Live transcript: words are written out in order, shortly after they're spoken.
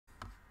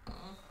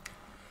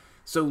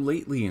So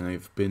lately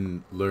I've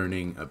been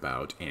learning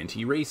about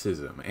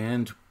anti-racism,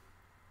 and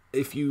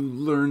if you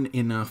learn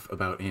enough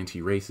about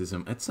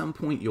anti-racism, at some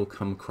point you'll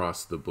come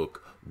across the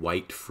book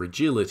White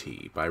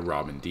Fragility by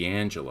Robin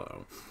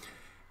DiAngelo.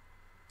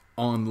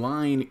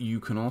 Online, you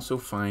can also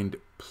find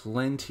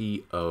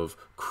plenty of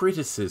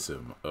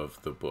criticism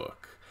of the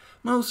book,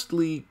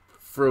 mostly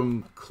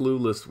from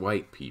clueless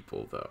white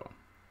people, though.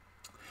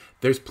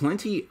 There's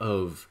plenty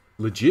of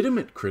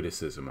legitimate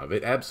criticism of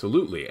it,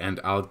 absolutely, and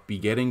I'll be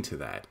getting to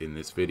that in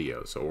this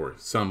video, or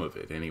some of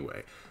it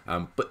anyway.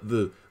 But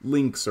the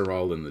links are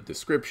all in the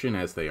description,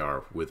 as they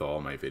are with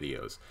all my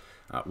videos.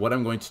 What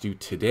I'm going to do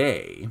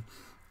today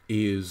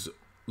is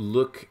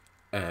look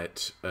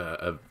at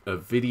a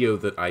video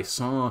that I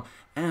saw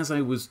as I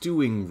was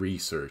doing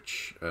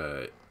research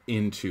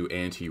into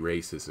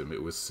anti-racism.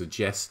 It was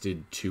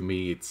suggested to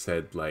me. It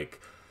said, like,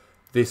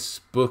 this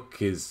book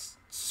is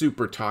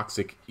super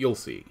toxic. You'll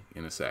see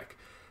in a sec.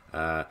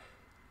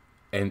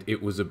 And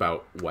it was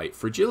about white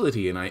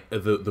fragility, and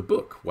the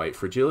book White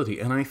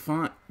Fragility, and I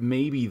thought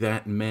maybe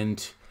that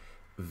meant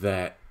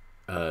that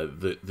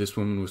this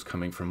woman was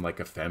coming from like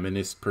a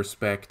feminist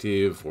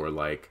perspective, or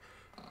like,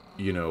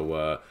 you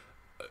know,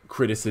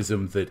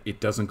 criticism that it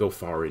doesn't go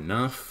far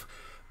enough.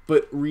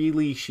 But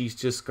really, she's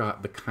just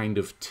got the kind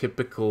of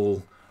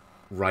typical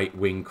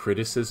right-wing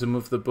criticism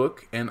of the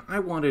book, and I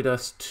wanted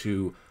us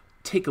to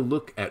take a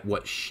look at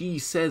what she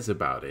says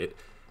about it,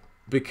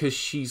 because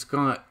she's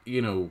got,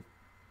 you know,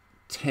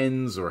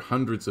 tens or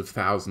hundreds of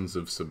thousands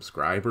of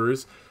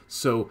subscribers,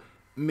 so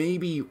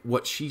maybe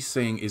what she's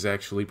saying is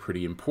actually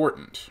pretty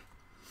important.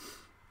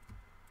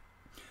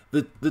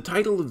 The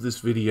title of this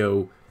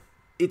video,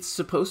 it's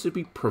supposed to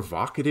be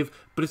provocative,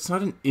 but it's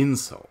not an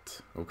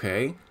insult,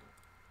 okay?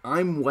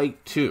 I'm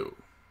white too,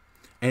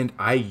 and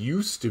I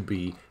used to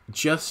be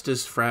just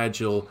as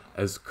fragile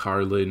as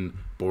Karlyn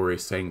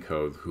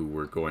Borysenko, who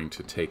we're going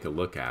to take a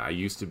look at. I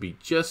used to be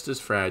just as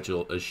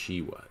fragile as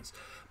she was.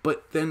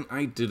 But then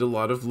I did a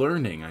lot of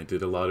learning. I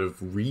did a lot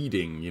of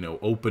reading, you know,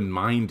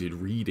 open-minded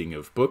reading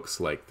of books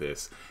like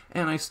this,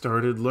 and I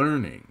started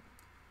learning.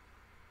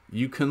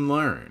 You can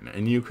learn,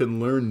 and you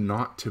can learn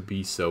not to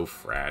be so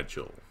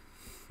fragile.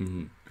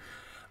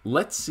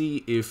 Let's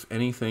see if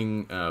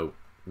anything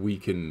we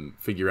can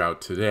figure out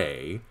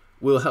today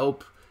will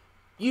help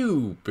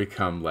you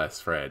become less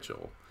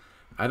fragile.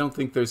 I don't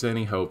think there's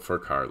any hope for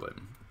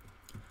Karlyn.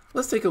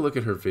 Let's take a look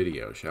at her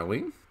video, shall we?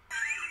 I don't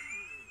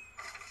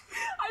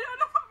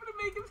know if I'm gonna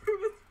make it through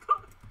this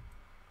book.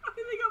 I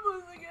think I'm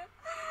losing it.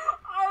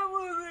 I'm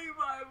losing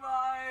my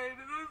mind.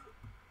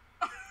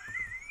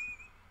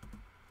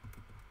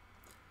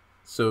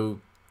 So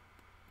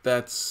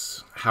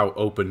that's how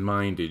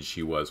open-minded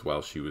she was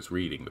while she was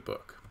reading the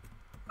book.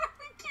 I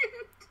can't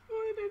do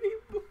it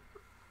anymore.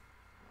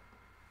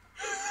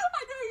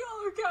 I know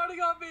y'all are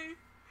counting on me.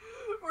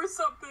 Or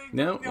something.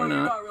 No, we're not.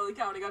 You're not really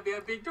counting on me.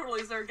 I'm being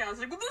totally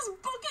sarcastic. But this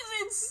book is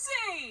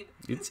insane!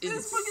 It's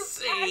this book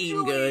is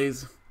insane,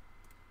 guys.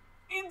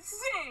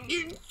 Insane!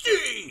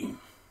 Insane!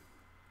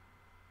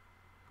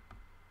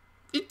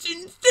 It's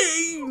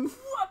insane!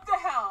 What the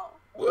hell?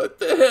 What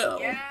the hell?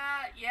 Yeah.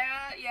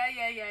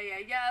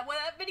 Well,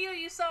 that video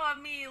you saw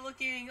of me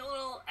looking a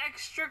little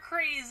extra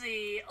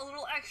crazy, a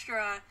little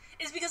extra,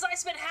 is because I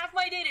spent half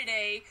my day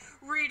today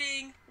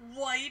reading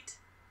White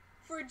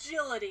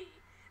Fragility.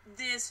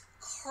 This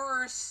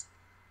cursed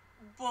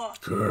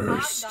book.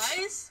 Cursed.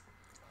 Guys,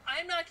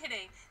 I'm not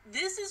kidding.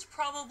 This is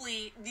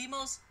probably the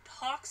most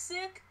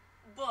toxic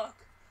book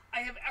I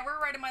have ever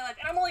read in my life.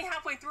 And I'm only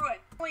halfway through it.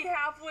 Only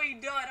halfway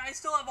done. I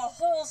still have a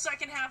whole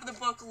second half of the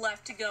book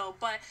left to go.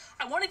 But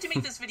I wanted to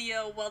make this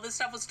video while this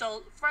stuff was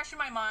still fresh in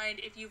my mind.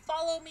 If you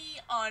follow me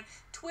on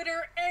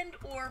Twitter and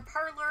or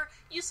Parler,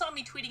 you saw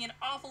me tweeting an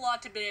awful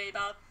lot today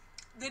about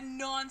the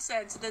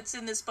nonsense that's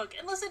in this book.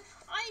 And listen,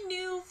 I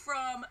knew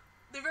from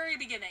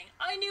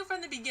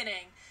the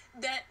beginning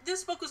that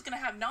this book was going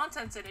to have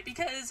nonsense in it,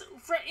 because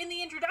in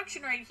the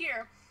introduction right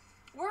here,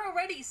 we're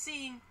already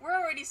seeing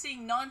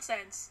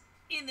nonsense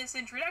in this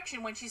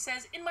introduction when she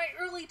says, in my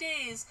early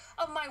days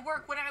of my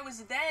work when I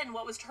was then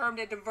what was termed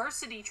a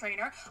diversity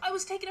trainer, I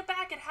was taken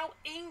aback at how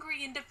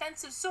angry and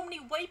defensive so many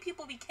white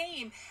people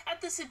became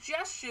at the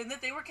suggestion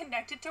that they were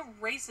connected to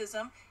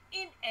racism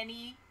in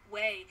any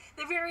way.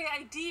 The very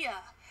idea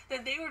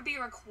that they would be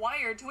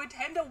required to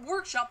attend a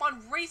workshop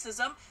on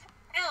racism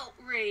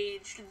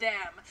outraged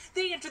them.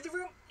 They entered the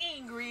room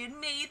angry and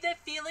made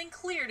that feeling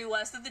clear to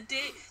us that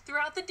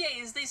throughout the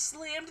days they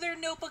slammed their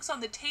notebooks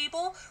on the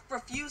table,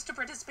 refused to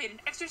participate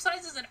in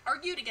exercises, and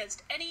argued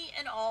against any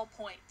and all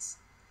points.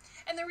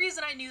 And the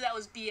reason I knew that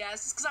was BS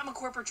is because I'm a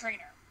corporate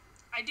trainer.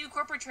 I do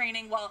corporate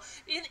training while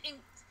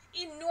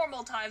in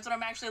normal times when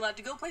I'm actually allowed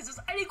to go places.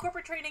 I do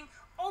corporate training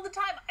all the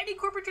time. I do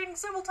corporate training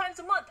several times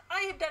a month.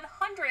 I have done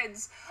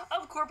hundreds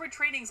of corporate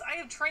trainings. I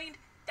have trained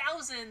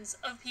thousands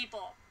of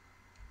people.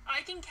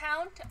 I can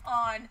count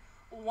on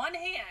one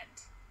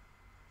hand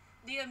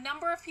the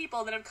number of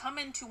people that have come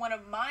into one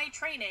of my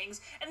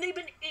trainings and they've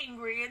been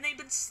angry and they've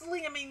been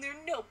slamming their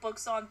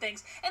notebooks on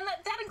things. And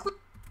that includes...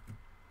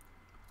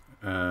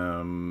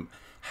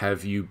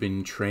 Have you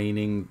been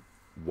training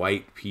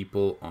white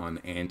people on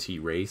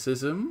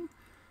anti-racism?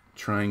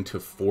 Trying to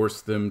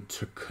force them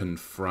to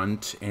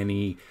confront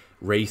any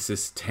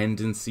racist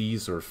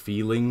tendencies or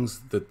feelings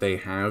that they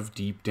have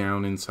deep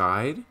down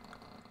inside?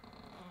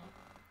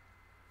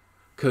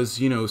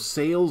 Because,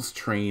 sales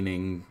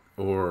training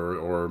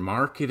or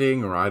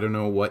marketing, or I don't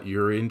know what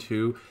you're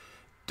into,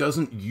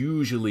 doesn't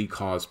usually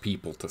cause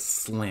people to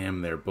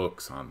slam their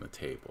books on the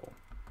table.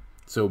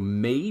 So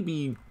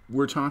maybe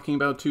we're talking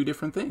about two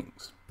different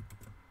things.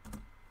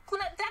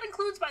 That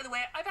includes, by the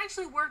way, I've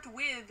actually worked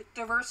with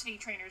diversity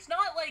trainers.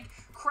 Not like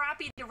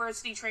crappy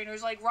diversity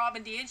trainers like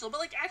Robin DiAngelo, but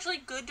like actually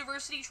good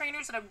diversity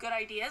trainers that have good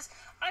ideas.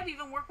 I've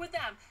even worked with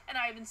them, and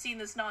I haven't seen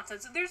this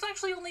nonsense. There's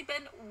actually only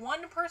been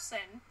one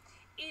person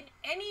in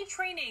any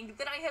training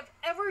that I have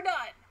ever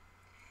done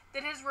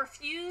that has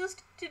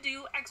refused to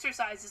do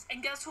exercises,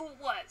 and guess who it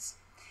was?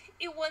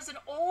 It was an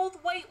old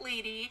white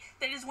lady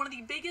that is one of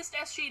the biggest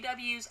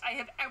SJWs I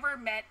have ever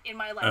met in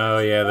my life. Oh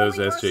yeah, those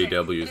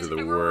SJWs are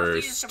the worst.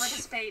 Refused to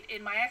participate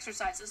in my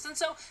exercises, and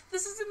so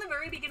this is in the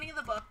very beginning of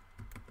the book.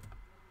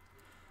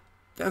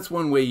 That's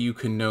one way you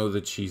can know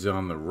that she's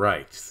on the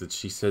right, that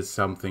she says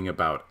something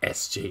about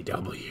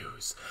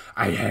SJWs.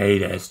 I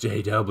hate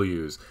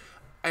SJWs.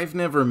 I've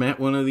never met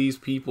one of these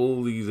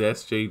people, these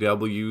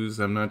SJWs.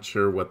 I'm not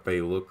sure what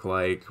they look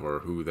like or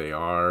who they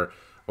are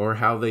or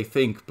how they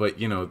think, but,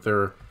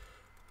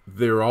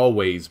 they're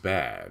always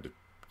bad.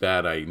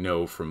 That I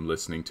know from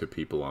listening to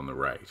people on the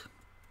right.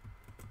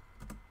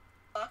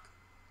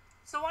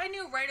 So I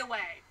knew right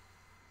away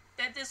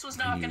that this was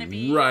not going to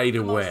be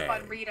the most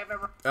fun read I've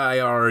ever I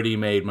already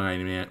made my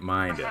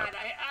mind up.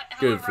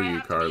 Good for you,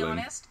 Karlyn. To be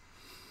honest,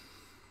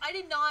 I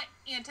did not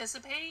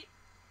anticipate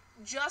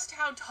just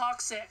how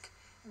toxic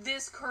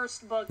this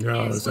cursed book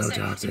is. So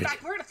toxic. In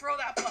fact, we're going to throw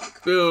that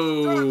book.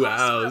 Oh,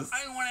 wow.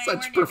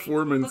 Such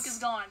performance. The book is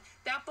gone.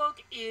 That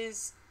book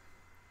is...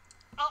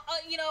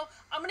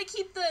 I'm going to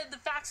keep the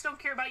facts don't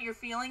care about your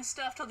feelings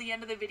stuff till the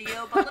end of the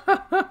video, but...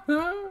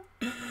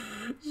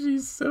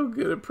 She's so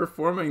good at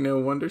performing. No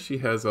wonder she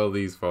has all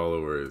these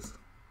followers.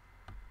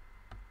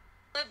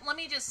 Let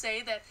me just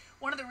say that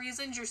one of the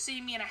reasons you're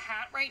seeing me in a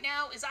hat right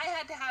now is I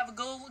had to have a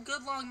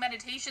good long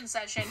meditation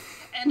session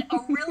and a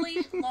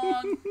really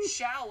long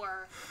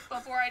shower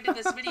before I did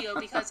this video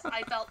because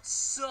I felt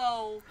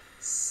so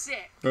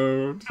sick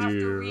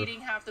after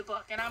reading half the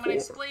book. And I'm going to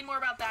explain more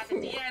about that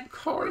at the end.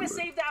 We're going to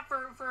save that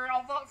for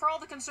all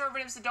the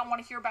conservatives that don't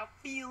want to hear about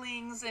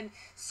feelings and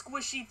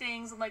squishy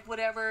things and like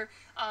whatever.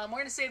 We're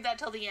going to save that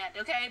till the end,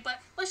 okay? But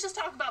let's just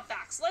talk about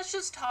facts. Let's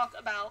just talk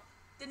about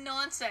the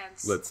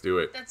nonsense. Let's do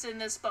it. That's in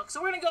this book.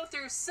 So we're going to go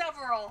through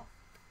several,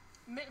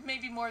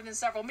 maybe more than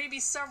several, maybe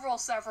several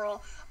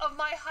of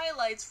my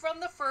highlights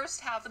from the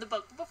first half of the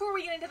book. But before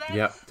we get into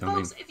that,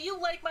 folks, if you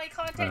like my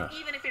content,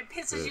 even if it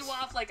pisses you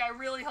off, like I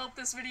really hope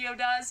this video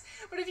does,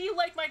 but if you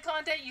like my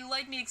content, you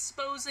like me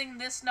exposing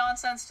this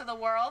nonsense to the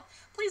world,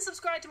 please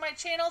subscribe to my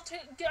channel,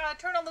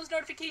 turn on those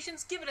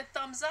notifications, give it a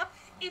thumbs up.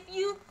 If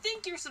you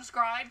think you're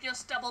subscribed,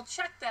 just double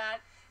check that.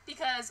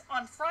 Because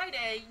on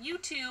Friday,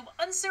 YouTube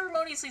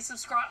unceremoniously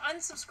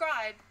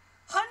unsubscribed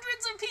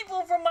hundreds of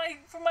people from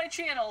my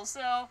channel.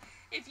 So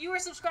if you were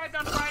subscribed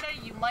on Friday,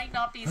 you might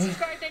not be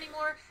subscribed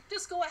anymore.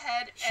 Just go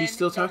ahead and She's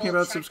still talking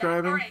about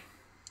subscribing? All right,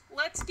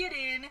 let's get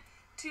in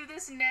to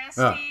this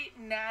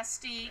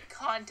nasty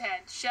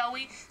content, shall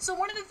we? So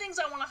one of the things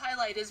I want to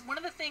highlight is one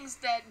of the things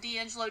that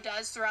DiAngelo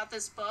does throughout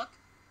this book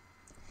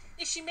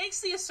is she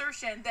makes the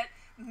assertion that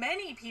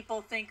many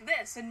people think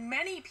this and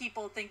many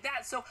people think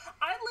that. So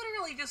I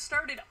literally just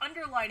started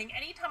underlining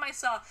anytime I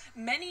saw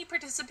many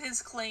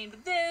participants claimed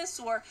this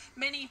or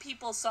many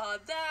people saw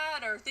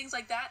that or things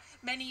like that.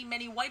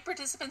 Many white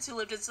participants who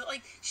lived in... So,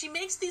 like, she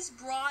makes these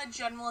broad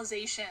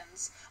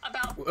generalizations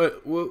about...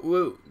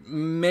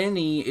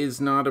 Many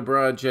is not a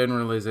broad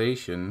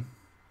generalization.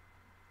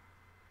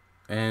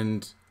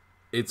 And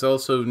it's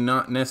also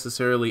not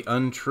necessarily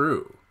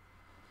untrue.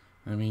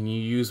 I mean,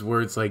 you use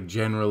words like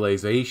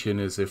generalization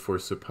as if we're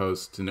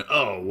supposed to know,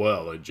 oh,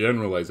 well, a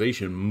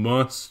generalization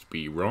must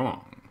be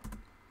wrong.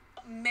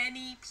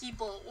 Many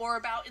people, or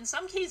about, in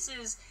some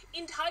cases,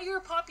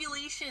 entire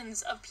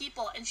populations of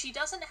people, and she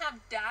doesn't have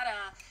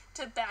data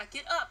to back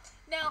it up.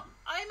 Now,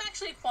 I'm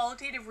actually a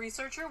qualitative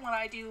researcher when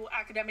I do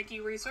academic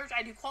research.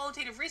 I do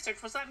qualitative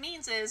research. What that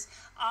means is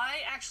I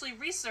actually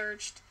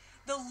researched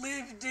the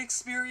lived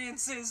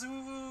experiences.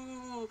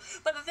 Ooh.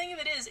 But the thing of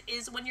it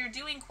is when you're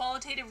doing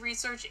qualitative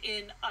research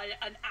in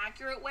an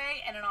accurate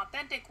way and an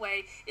authentic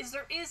way, is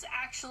there is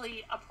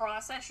actually a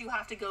process you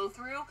have to go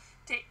through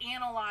to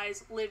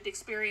analyze lived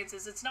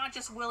experiences. It's not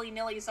just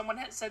willy-nilly someone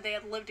has said they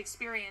had lived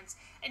experience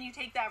and you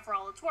take that for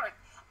all it's worth.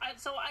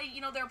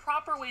 There are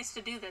proper ways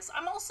to do this.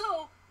 I'm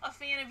also a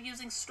fan of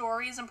using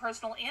stories and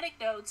personal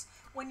anecdotes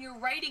when you're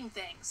writing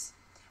things.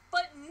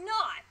 But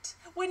not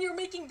when you're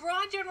making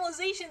broad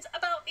generalizations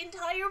about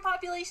entire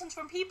populations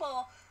of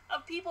people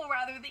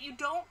that you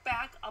don't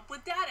back up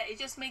with data. It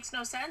just makes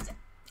no sense.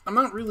 I'm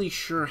not really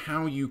sure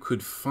how you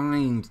could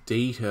find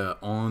data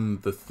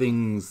on the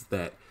things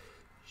that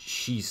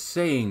she's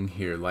saying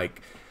here.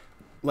 Like,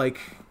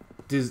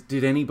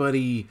 did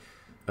anybody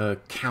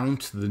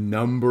count the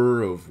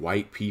number of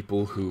white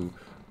people who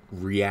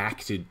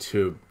reacted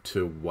to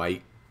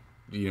white,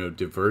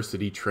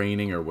 diversity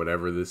training or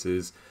whatever this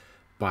is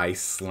by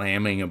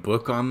slamming a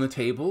book on the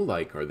table?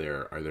 Like, are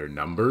there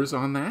numbers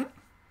on that?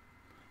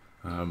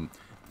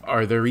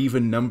 Are there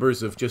even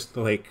numbers of just,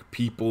 like,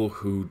 people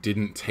who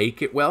didn't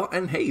take it well?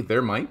 And hey,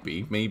 there might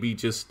be. Maybe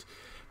just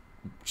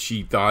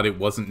she thought it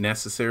wasn't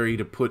necessary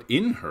to put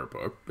in her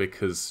book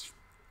because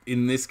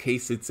in this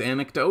case it's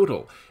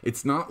anecdotal.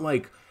 It's not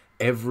like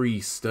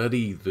every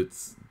study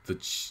that's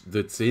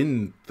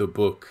in the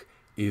book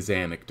is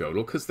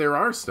anecdotal, because there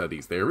are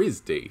studies, there is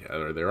data,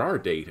 or there are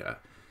data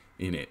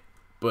in it.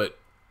 But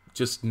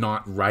just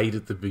not right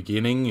at the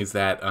beginning, is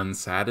that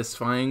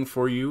unsatisfying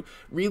for you?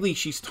 Really,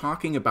 she's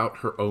talking about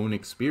her own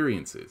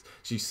experiences.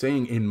 She's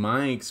saying, in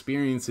my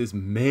experiences,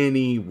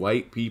 many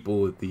white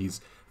people at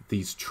these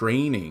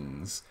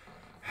trainings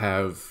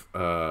have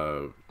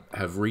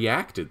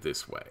reacted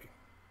this way.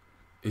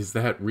 Is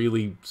that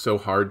really so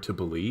hard to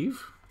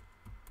believe?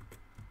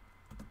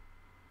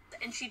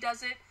 And she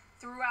does it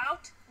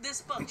throughout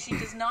this book. She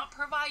does not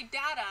provide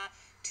data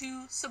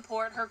to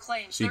support her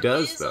claims. She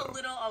does, though.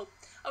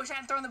 I wish I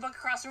hadn't thrown the book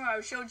across the room. I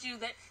showed you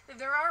that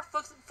there are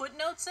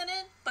footnotes in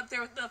it, but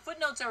the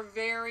footnotes are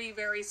very,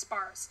 very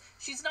sparse.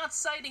 She's not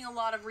citing a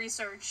lot of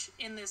research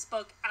in this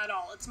book at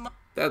all.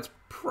 That's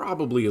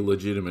probably a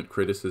legitimate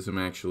criticism,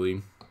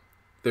 actually.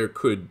 There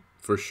could,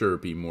 for sure,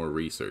 be more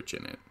research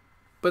in it.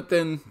 But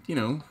then,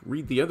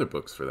 read the other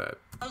books for that.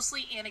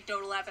 Mostly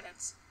anecdotal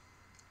evidence.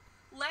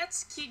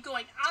 Let's keep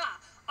going.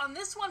 On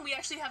this one, we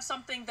actually have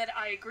something that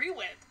I agree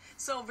with.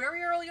 So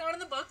very early on in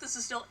the book, this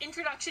is still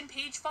introduction,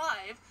 page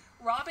 5,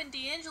 Robin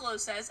DiAngelo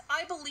says,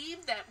 I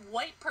believe that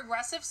white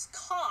progressives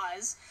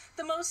cause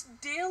the most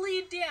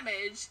daily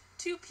damage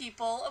to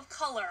people of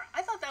color.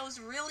 I thought that was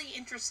really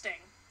interesting.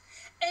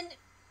 And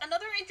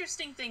another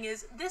interesting thing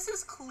is, this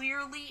is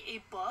clearly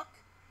a book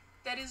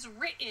that is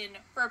written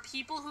for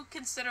people who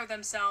consider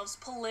themselves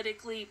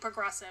politically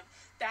progressive.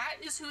 That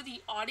is who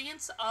the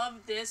audience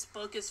of this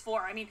book is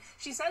for. I mean,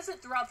 she says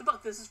it throughout the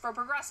book. This is for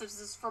progressives,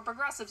 this is for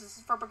progressives, this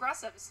is for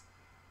progressives.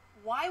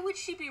 Why would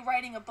she be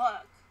writing a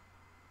book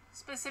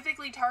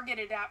specifically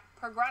targeted at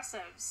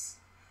progressives?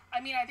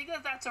 I mean, I think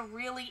that's a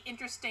really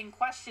interesting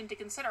question to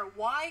consider.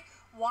 Why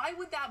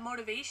would that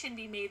motivation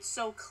be made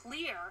so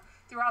clear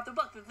throughout the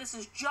book, that this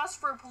is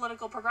just for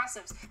political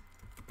progressives?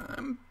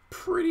 I'm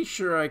pretty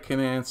sure I can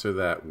answer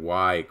that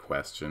why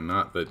question.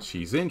 Not that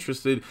she's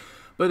interested,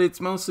 but it's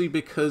mostly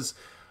because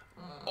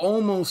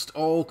almost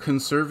all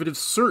conservatives,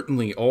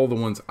 certainly all the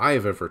ones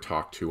I've ever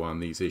talked to on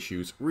these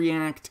issues,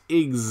 react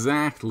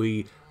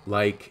exactly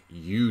like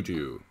you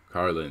do,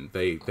 Karlyn.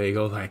 They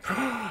go like,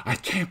 oh, I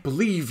can't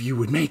believe you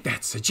would make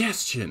that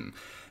suggestion.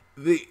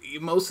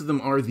 Most of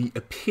them are the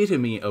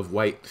epitome of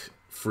white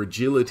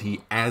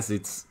fragility as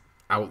it's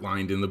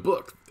outlined in the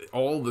book.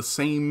 All the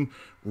same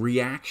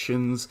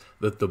reactions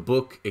that the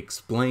book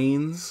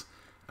explains,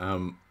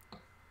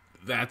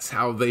 that's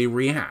how they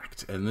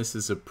react. And this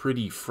is a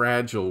pretty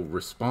fragile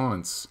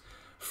response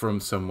from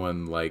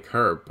someone like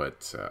her.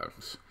 But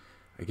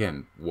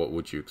again, what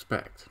would you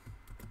expect?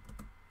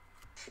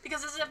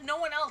 Because as if no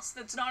one else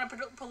that's not a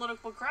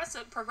political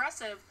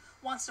progressive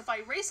wants to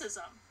fight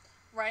racism,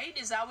 right?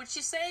 Is that what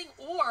she's saying?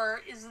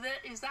 Or is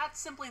that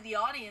simply the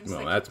audience?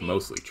 Well, that's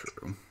mostly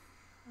true.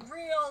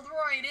 Reeled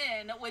right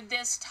in with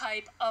this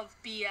type of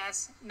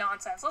BS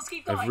nonsense. Let's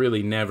keep going. I've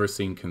really never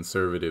seen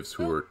conservatives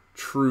who are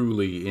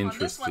truly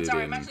interested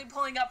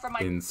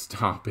in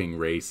stopping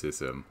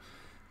racism.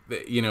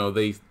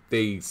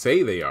 They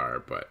say they are,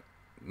 but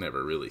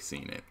never really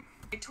seen it.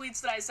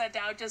 Tweets that I sent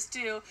out just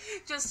to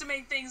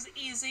make things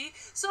easy.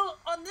 So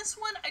on this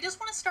one, I just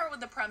want to start with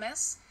the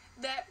premise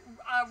that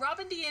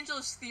Robin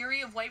DiAngelo's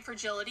theory of white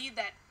fragility,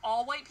 that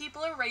all white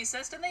people are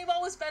racist, and they've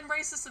always been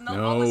racist, and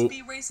they'll always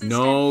be racist.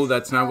 No,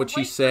 that's not what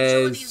she says. White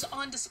fragility is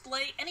on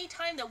display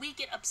anytime that we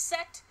get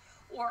upset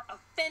or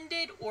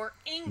offended or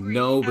angry.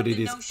 No, but it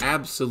is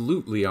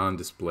absolutely on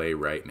display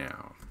right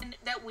now.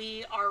 That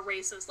we are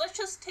racist. Let's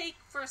just take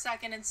for a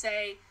second and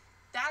say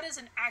that is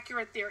an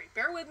accurate theory.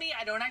 Bear with me,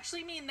 I don't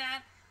actually mean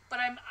that, but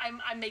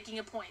I'm making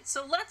a point.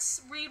 So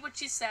let's read what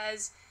she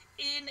says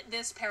in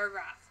this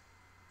paragraph.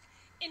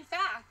 In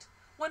fact,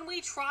 when we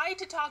try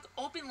to talk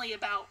openly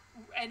about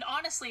and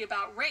honestly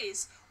about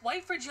race,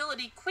 white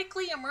fragility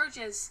quickly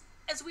emerges,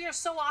 as we are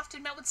so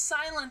often met with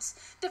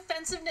silence,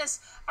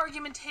 defensiveness,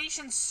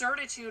 argumentation,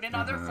 certitude, and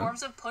other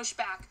forms of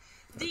pushback.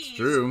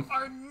 These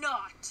are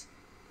not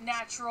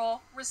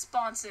natural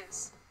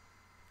responses.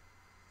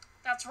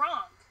 That's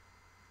wrong.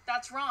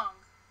 That's wrong.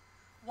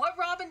 What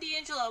Robin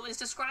DiAngelo is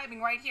describing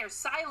right here,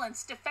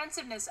 silence,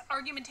 defensiveness,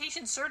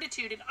 argumentation,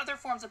 certitude, and other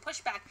forms of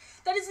pushback,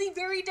 that is the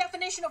very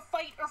definition of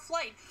fight or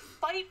flight.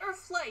 Fight or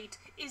flight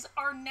is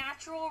our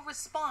natural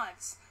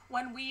response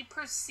when we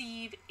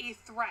perceive a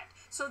threat.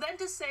 So then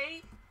to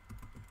say...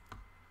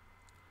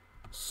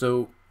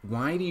 So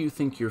why do you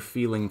think you're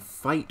feeling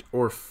fight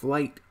or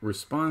flight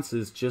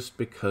responses just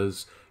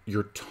because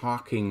you're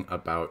talking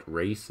about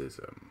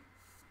racism?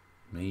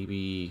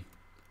 Maybe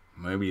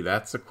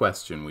that's a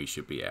question we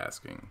should be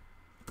asking.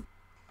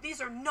 These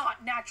are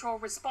not natural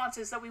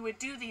responses that we would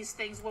do these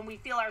things when we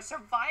feel our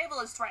survival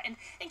is threatened.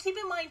 And keep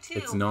in mind too,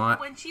 It's not...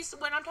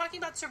 when I'm talking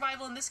about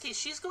survival in this case,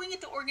 she's going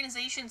into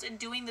organizations and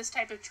doing this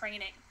type of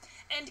training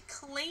and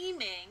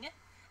claiming,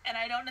 and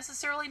I don't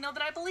necessarily know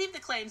that I believe the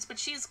claims, but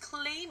she's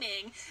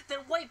claiming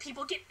that white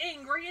people get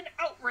angry and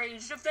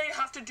outraged if they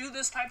have to do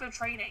this type of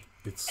training.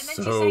 It's and then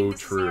so she's saying this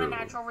true. is not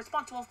a natural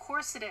response. Well, of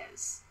course it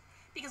is.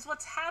 Because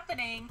what's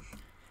happening...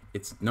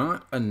 It's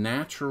not a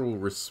natural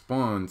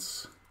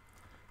response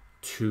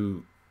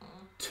to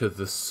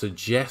the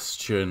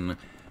suggestion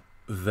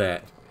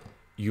that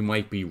you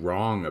might be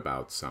wrong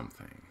about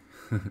something.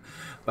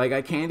 Like,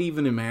 I can't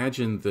even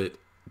imagine that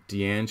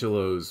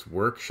DiAngelo's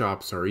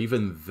workshops are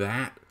even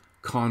that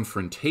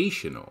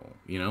confrontational.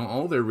 You know,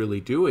 all they're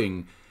really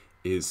doing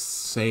is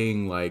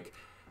saying, like,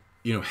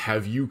 you know,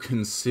 have you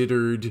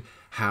considered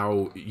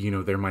how, you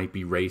know, there might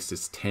be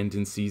racist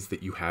tendencies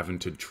that you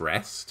haven't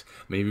addressed?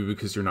 Maybe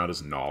because you're not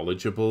as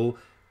knowledgeable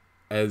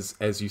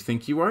as you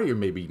think you are. You're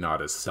maybe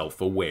not as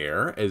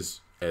self-aware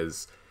as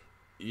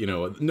you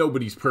know,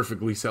 nobody's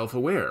perfectly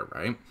self-aware,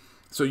 right?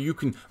 So you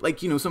can,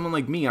 like, you know, someone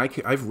like me,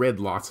 I've read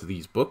lots of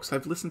these books.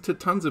 I've listened to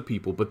tons of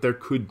people, but there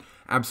could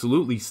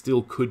absolutely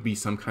still could be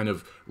some kind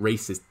of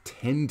racist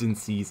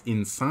tendencies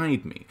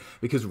inside me,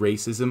 because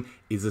racism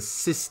is a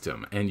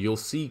system, and you'll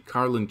see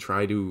Karlyn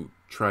try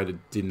to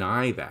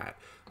deny that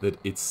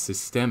it's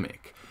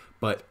systemic,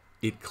 but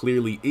it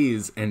clearly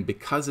is, and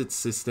because it's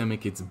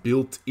systemic, it's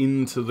built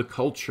into the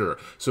culture.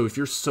 So if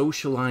you're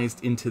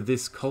socialized into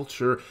this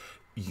culture,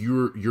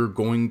 you're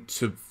going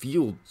to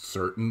feel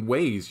certain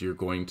ways. You're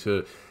going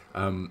to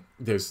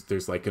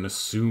there's like an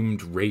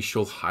assumed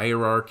racial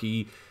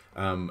hierarchy,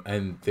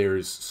 and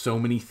there's so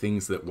many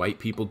things that white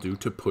people do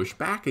to push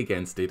back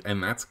against it,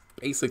 and that's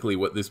basically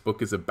what this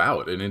book is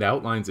about, and it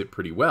outlines it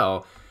pretty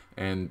well.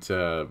 And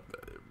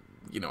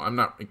you know, I'm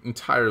not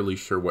entirely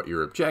sure what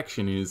your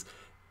objection is,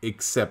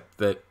 except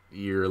that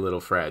you're a little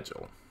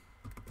fragile.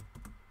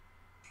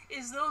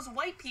 Is those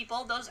white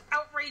people, those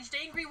outraged,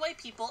 angry white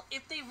people,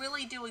 if they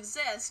really do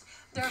exist,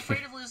 they're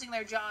afraid of losing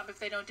their job if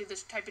they don't do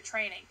this type of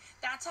training.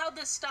 That's how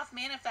this stuff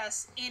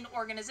manifests in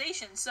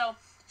organizations. So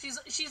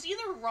she's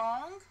either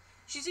wrong,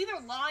 she's either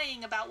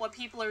lying about what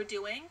people are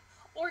doing,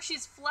 or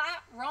she's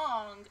flat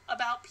wrong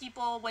about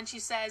people when she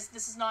says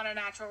this is not a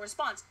natural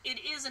response. It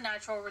is a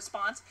natural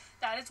response.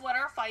 That is what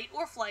our fight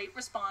or flight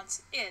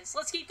response is.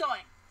 Let's keep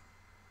going.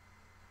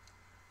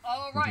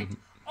 All right.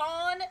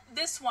 On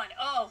this one,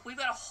 we've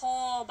got a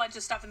whole bunch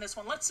of stuff in this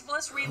one. Let's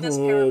read this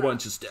paragraph. Whole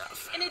bunch of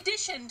stuff. In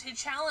addition to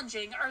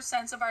challenging our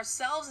sense of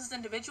ourselves as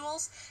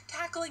individuals,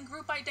 tackling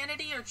group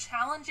identity or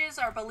challenges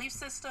our belief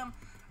system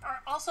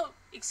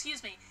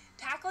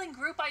tackling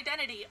group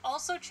identity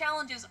also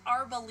challenges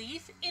our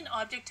belief in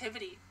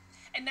objectivity.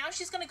 And now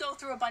she's going to go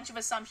through a bunch of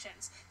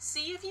assumptions.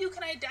 See if you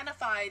can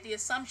identify the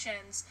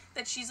assumptions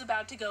that she's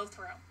about to go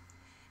through.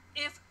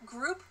 If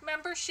group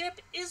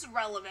membership is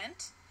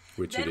relevant,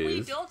 which then it we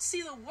is. don't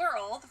see the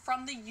world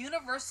from the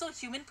universal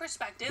human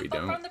perspective,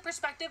 but from the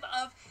perspective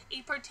of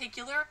a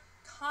particular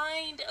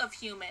kind of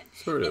human.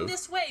 Sort of. In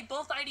this way,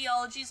 both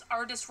ideologies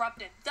are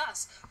disrupted.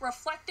 Thus,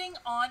 reflecting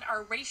on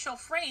our racial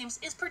frames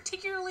is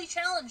particularly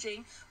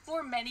challenging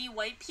for many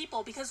white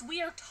people, because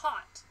we are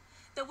taught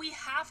that we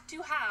have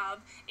to have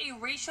a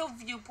racial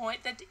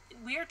viewpoint, that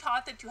we are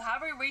taught that to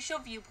have a racial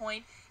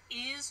viewpoint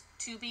is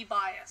to be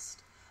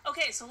biased.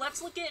 Okay, so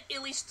let's look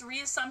at least 3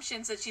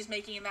 assumptions that she's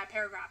making in that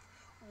paragraph.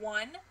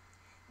 1,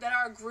 that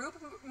our group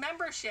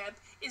membership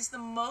is the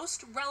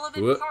most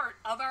relevant part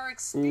of our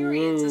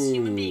experience as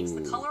human beings.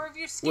 The color of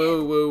your skin.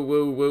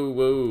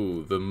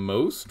 Whoa. The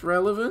most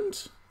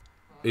relevant?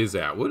 Is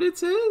that what it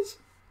says?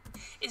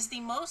 Is the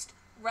most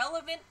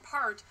relevant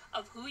part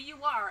of who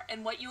you are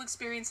and what you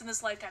experience in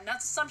this lifetime.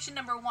 That's assumption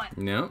number 1.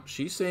 No,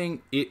 she's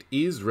saying it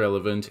is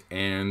relevant,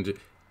 and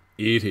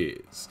it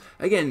is.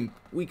 Again,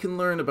 we can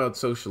learn about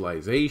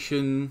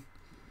socialization,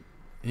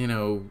 you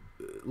know,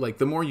 like,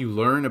 the more you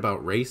learn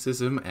about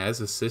racism as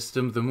a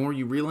system, the more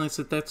you realize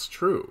that that's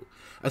true.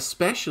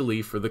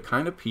 Especially for the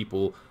kind of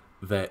people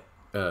that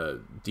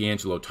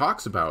DiAngelo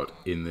talks about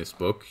in this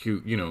book,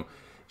 who, you know,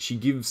 she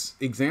gives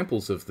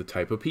examples of the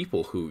type of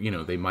people who, you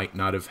know, they might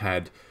not have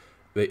had,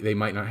 they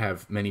might not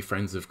have many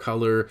friends of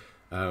color,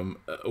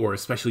 or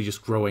especially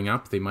just growing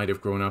up, they might have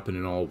grown up in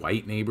an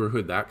all-white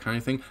neighborhood, that kind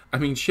of thing. I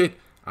mean, shit,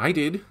 I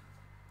did.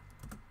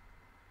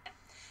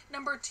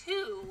 Number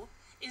 2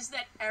 is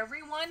that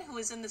everyone who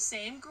is in the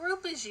same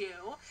group as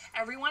you,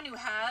 everyone who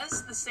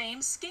has the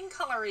same skin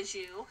color as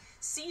you,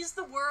 sees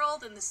the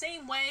world in the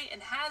same way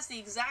and has the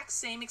exact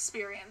same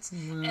experience.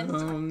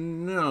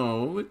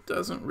 No, it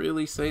doesn't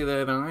really say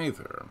that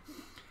either.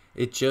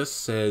 It just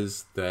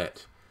says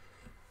that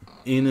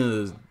in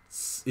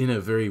a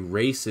very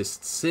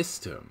racist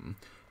system,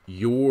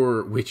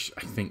 which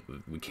I think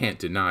we can't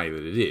deny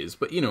that it is,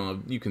 but, you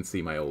know, you can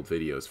see my old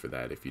videos for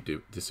that if you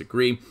do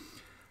disagree.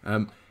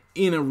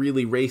 In a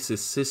really racist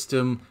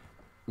system,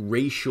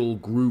 racial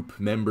group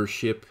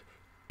membership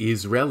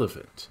is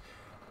relevant.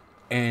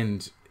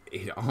 And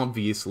it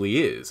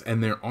obviously is.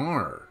 And there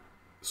are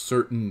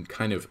certain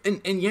kind of...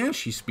 And yeah,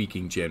 she's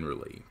speaking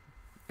generally.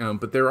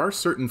 But there are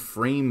certain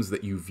frames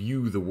that you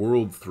view the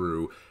world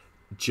through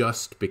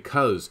just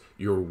because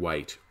you're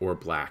white or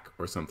black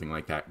or something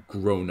like that,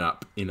 grown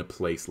up in a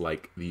place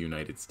like the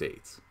United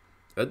States.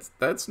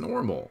 That's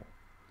normal.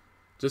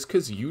 Just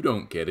because you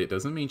don't get it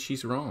doesn't mean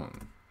she's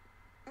wrong.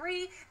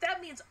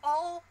 That means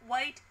all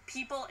white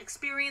people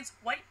experience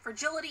white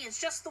fragility. It's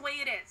just the way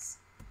it is.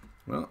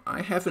 Well,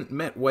 I haven't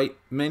met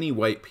many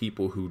white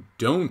people who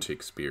don't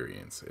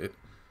experience it.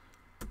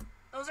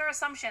 Those are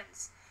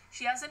assumptions.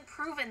 She hasn't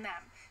proven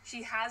them.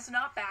 She has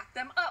not backed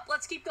them up.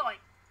 Let's keep going.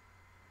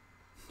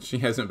 She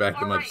hasn't backed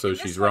them up, so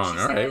she's one wrong.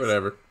 she All right, says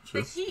whatever.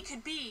 Sure. That he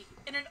could be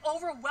in an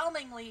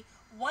overwhelmingly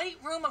white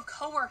room of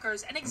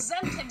coworkers and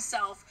exempt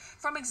himself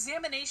from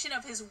examination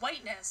of his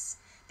whiteness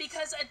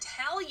because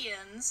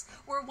Italians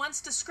were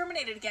once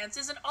discriminated against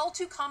is an all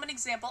too common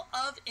example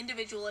of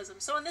individualism.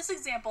 So in this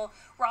example,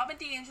 Robin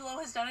DiAngelo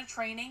has done a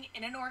training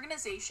in an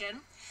organization,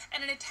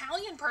 and an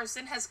Italian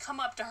person has come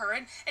up to her,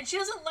 and she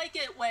doesn't like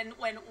it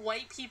when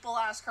white people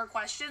ask her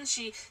questions.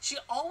 She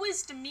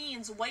always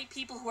demeans white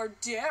people who are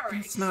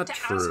daring to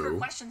ask her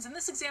questions. In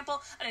this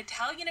example, an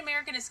Italian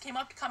American has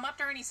come up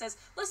to her and he says,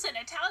 listen,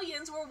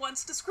 Italians were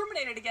once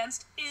discriminated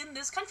against in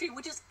this country,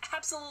 which is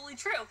absolutely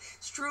true.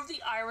 It's true of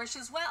the Irish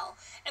as well.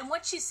 And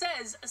what she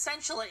says,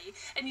 essentially,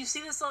 and you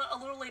see this a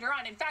little later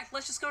on. In fact,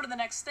 let's just go to the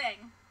next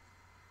thing.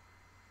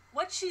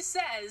 What she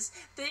says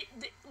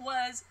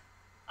was,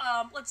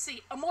 let's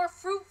see, a more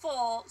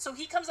fruitful... So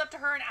he comes up to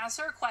her and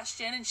asks her a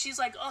question, and she's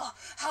like, oh,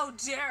 how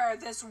dare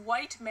this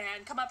white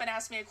man come up and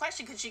ask me a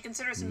question, because she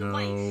considers him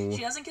white.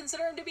 She doesn't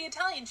consider him to be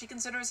Italian. She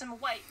considers him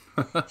white.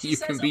 She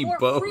says a more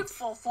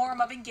fruitful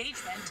form of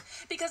engagement,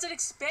 because it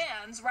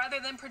expands rather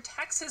than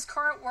protects his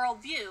current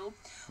worldview,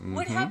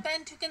 would have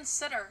been to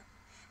consider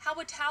how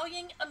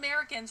Italian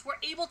Americans were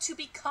able to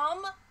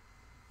become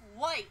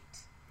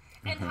white,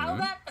 and how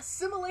that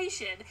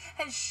assimilation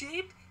has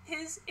shaped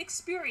his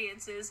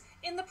experiences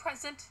in the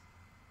present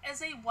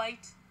as a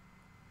white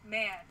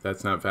man.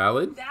 That's not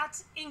valid?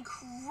 That's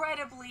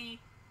incredibly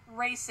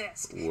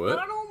racist. What?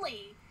 Not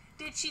only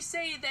did she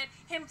say that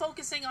him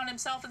focusing on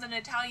himself as an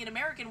Italian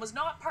American was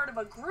not part of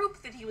a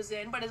group that he was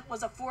in, but it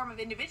was a form of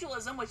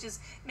individualism, which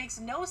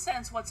makes no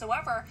sense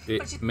whatsoever.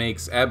 It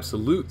makes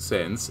absolute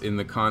sense in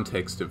the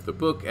context of the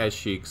book, as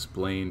she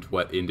explained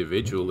what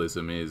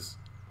individualism is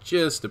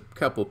just a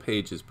couple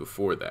pages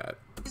before that.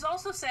 She's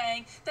also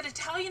saying that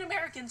Italian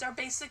Americans are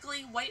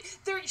basically white.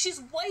 She's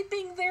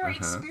wiping their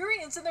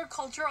experience and their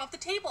culture off the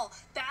table.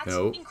 That's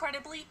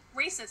incredibly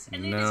racist.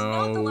 And it is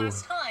not the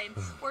last time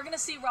we're going to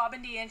see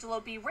Robin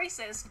DiAngelo be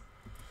racist.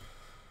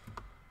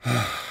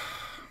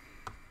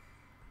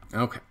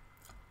 Okay.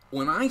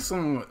 When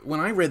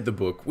I read the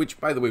book, which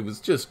by the way was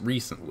just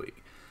recently,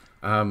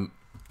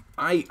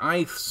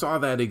 I saw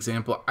that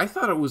example. I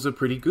thought it was a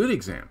pretty good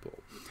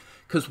example.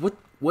 Because what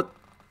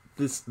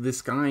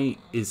this guy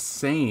is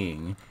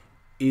saying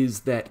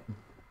is that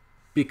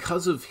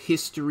because of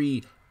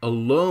history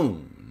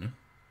alone,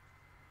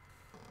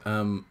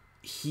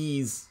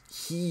 he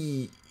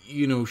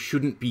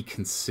shouldn't be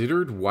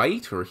considered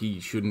white, or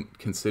he shouldn't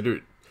consider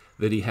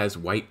that he has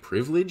white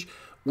privilege,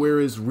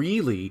 whereas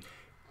really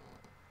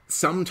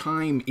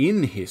sometime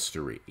in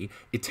history,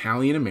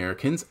 Italian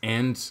Americans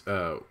and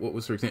what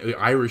was her example,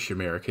 Irish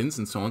Americans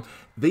and so on,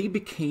 they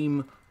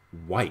became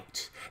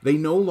white. They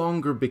no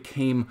longer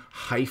became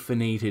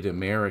hyphenated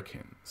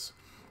Americans,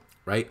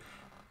 right?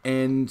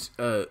 And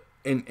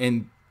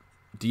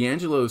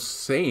DiAngelo's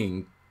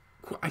saying,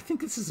 I think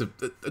this is a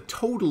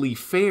totally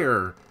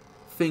fair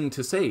thing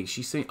to say.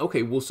 She's saying,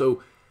 okay, well,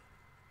 so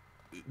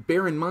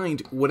bear in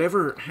mind,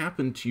 whatever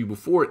happened to you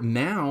before,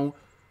 now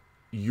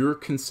you're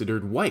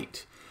considered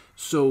white.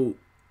 So,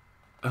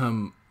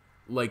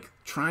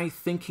 try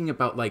thinking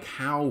about,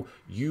 how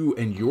you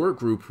and your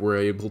group were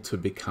able to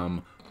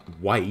become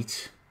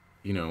white,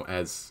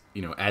 as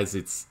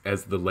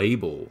the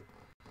label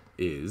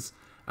is,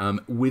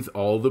 with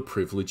all the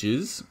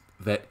privileges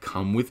that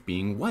come with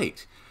being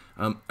white.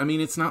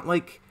 It's not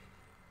like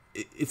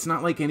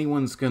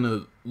anyone's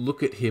gonna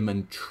look at him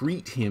and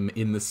treat him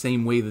in the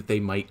same way that they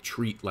might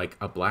treat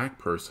a black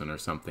person or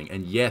something.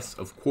 And yes,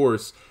 of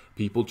course,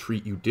 people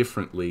treat you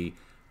differently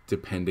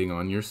depending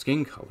on your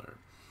skin color.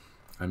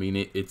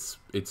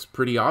 It's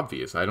pretty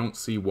obvious. I don't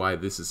see why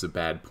this is a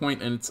bad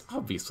point, and it's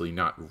obviously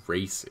not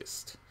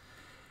racist.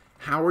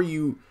 How are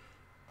you,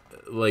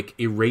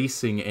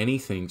 erasing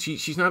anything?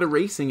 She's not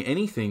erasing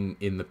anything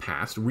in the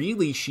past.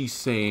 Really, she's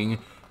saying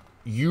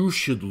you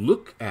should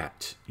look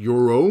at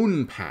your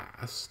own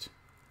past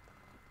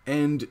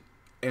and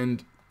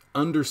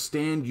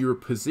understand your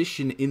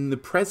position in the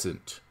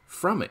present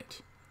from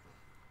it.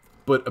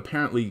 But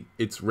apparently,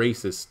 it's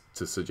racist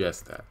to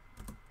suggest that.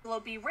 Will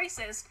be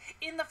racist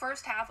in the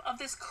first half of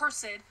this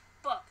cursed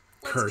book.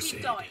 Let's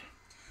keep going.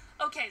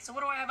 Okay, so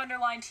what do I have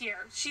underlined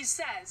here? She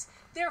says,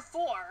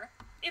 therefore,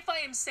 if I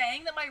am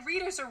saying that my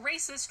readers are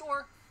racist,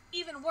 or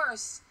even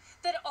worse,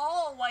 that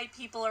all white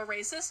people are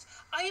racist.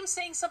 I am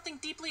saying something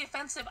deeply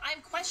offensive. I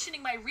am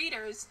questioning my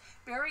readers'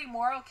 very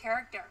moral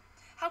character.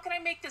 How can I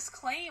make this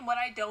claim when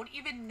I don't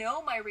even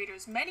know my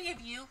readers? Many of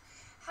you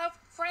have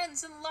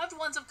friends and loved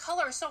ones of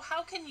color, so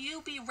how can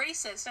you be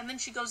racist? And then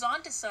she goes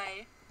on to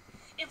say,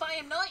 if I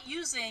am not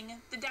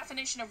using the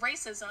definition of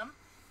racism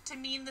to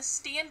mean the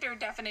standard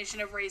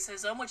definition of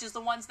racism, which is the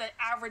ones that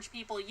average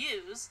people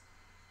use,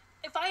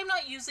 if I am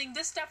not using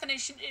this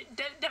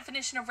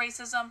definition of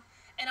racism,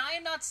 and I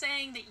am not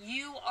saying that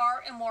you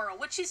are immoral,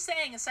 what she's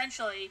saying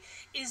essentially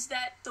is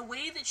that the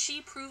way that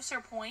she proves her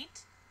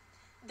point,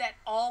 that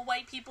all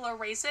white people are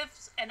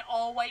racist and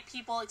all white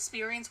people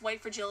experience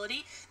white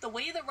fragility, the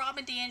way that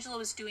Robin DiAngelo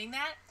is doing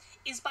that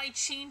is by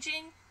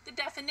changing the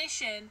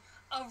definition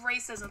of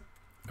racism.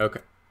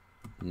 Okay.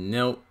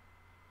 No,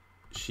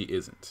 she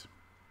isn't.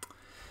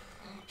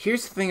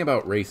 Here's the thing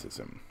about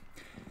racism.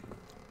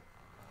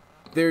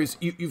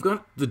 You've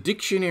got the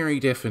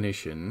dictionary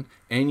definition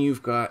and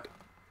you've got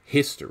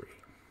history.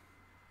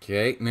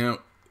 Okay? Now,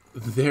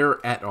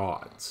 they're at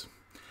odds.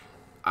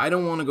 I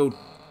don't want to go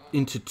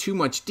into too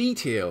much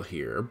detail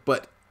here,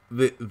 but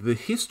the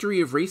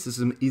history of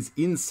racism is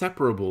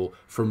inseparable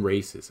from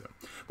racism.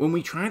 When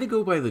we try to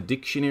go by the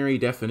dictionary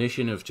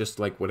definition of just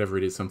like whatever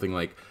it is, something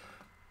like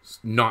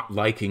not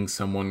liking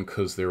someone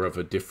because they're of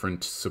a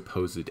different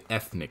supposed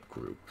ethnic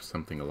group,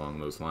 something along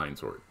those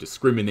lines, or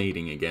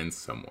discriminating against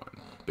someone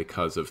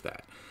because of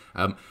that.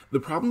 The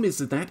problem is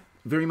that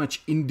very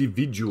much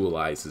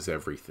individualizes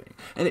everything,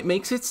 and it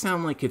makes it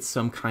sound like it's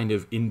some kind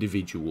of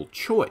individual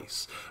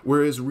choice,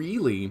 whereas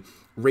really,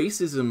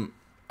 racism,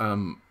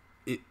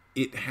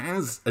 it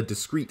has a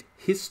discrete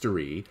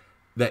history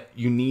that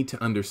you need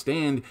to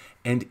understand,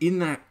 and in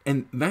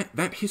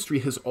that history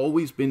has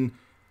always been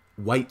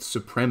white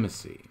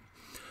supremacy.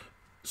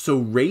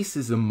 So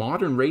racism,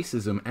 modern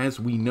racism as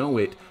we know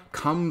it,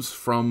 comes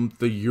from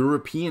the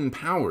European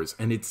powers,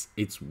 and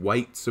it's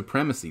white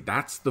supremacy.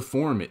 That's the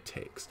form it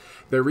takes.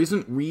 There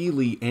isn't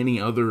really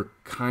any other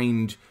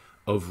kind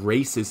of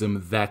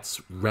racism that's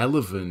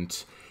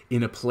relevant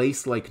in a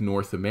place like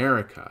North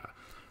America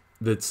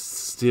that's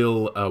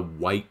still a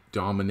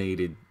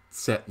white-dominated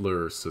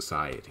settler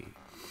society.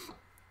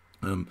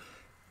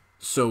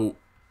 So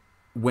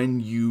when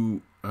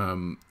you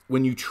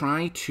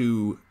try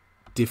to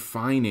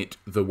define it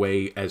the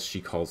way, as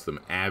she calls them,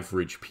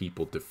 average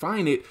people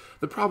define it,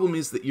 the problem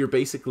is that you're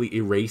basically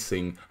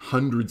erasing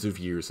hundreds of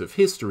years of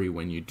history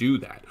when you do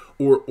that,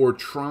 or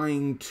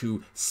trying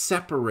to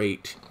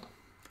separate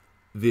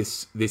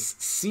this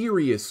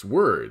serious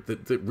word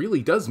that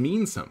really does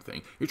mean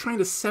something. You're trying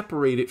to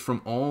separate it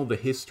from all the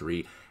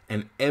history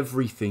and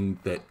everything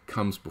that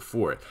comes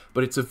before it.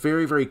 But it's a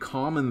very, very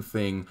common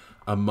thing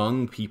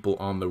among people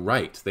on the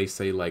right. They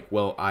say, like,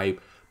 well, I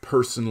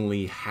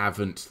personally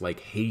haven't, like,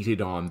 hated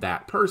on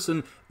that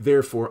person,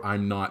 therefore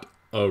I'm not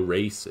a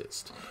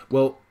racist.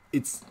 Well,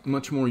 it's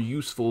much more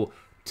useful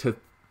to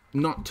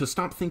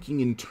stop thinking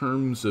in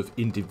terms of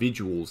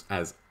individuals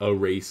as a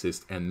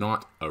racist and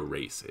not a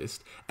racist,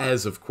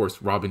 as, of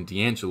course, Robin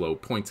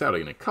DiAngelo points out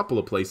in a couple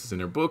of places in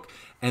her book,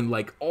 and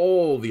like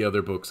all the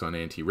other books on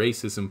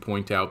anti-racism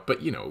point out,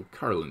 but, you know,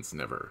 Karlyn's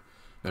never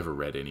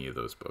read any of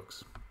those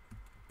books.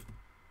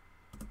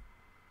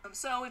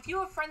 So if you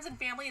have friends and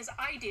family, as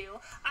I do,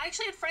 I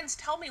actually had friends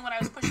tell me when I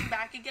was pushing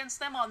back against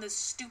them on this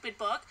stupid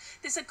book,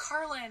 they said,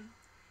 Karlyn,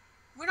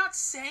 we're not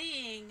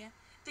saying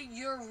that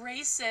you're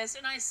racist.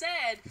 And I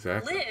said,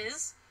 exactly.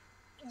 Liz,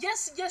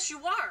 yes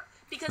you are,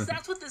 because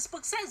that's what this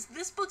book says.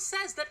 This book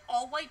says that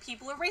all white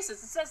people are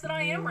racist. It says that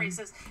I am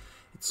racist.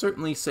 It's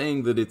certainly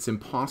saying that it's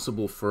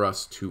impossible for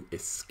us to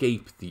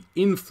escape the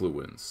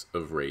influence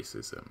of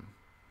racism.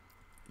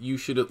 You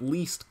should at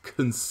least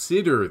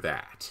consider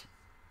that.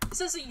 It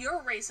says that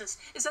you're racist.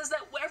 It says that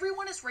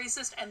everyone is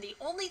racist, and the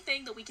only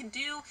thing that we can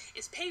do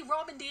is pay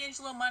Robin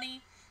DiAngelo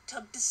money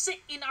to sit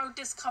in our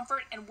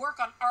discomfort and work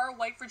on our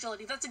white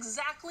fragility. That's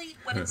exactly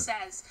what it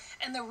says.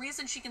 And the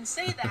reason she can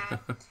say that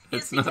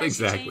is because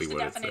she changed the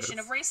definition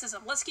of racism.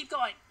 Let's keep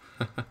going.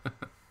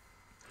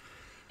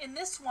 In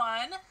this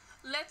one,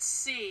 let's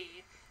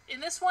see. In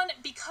this one,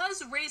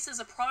 because race is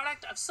a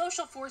product of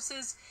social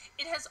forces,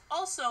 it has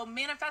also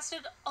manifested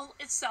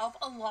itself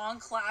along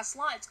class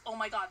lines. Oh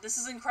my god, this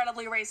is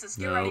incredibly racist.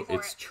 Get ready for it.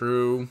 It's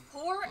true.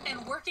 Poor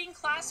and working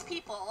class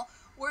people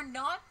were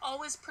not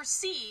always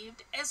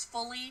perceived as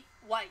fully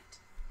white.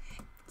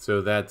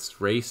 So that's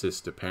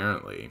racist,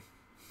 apparently.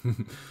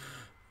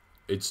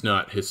 It's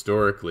not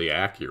historically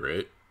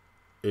accurate.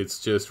 It's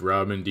just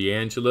Robin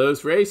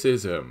DiAngelo's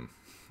racism.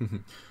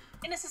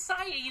 In a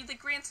society that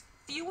grants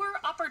fewer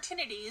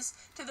opportunities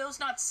to those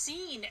not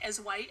seen as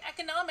white,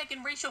 economic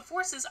and racial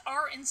forces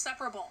are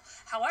inseparable.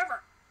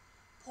 However,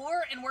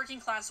 poor and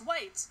working class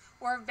whites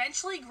were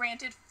eventually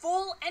granted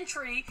full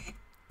entry.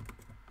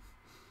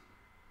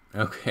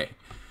 Okay,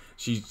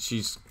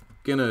 she's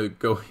gonna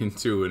go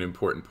into an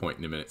important point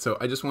in a minute. So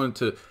I just wanted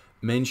to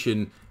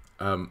mention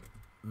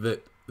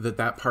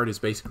that part is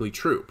basically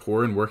true.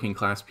 Poor and working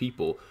class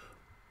people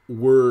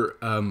were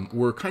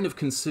kind of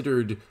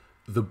considered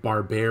the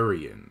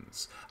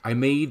barbarians. I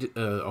made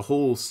a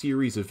whole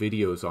series of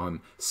videos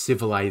on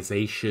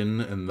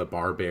civilization and the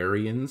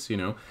barbarians,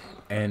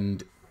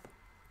 and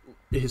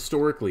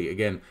historically,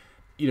 again,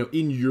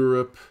 in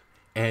Europe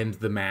and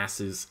the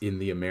masses in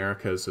the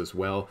Americas as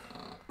well,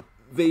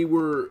 they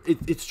were,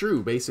 it's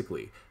true,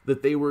 basically,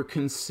 that they were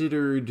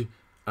considered,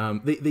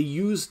 they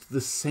used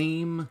the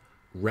same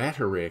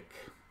rhetoric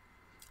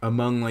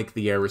among, like,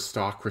 the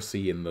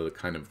aristocracy and the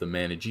kind of the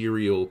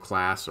managerial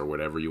class, or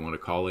whatever you want to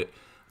call it,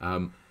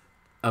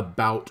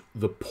 about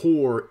the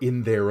poor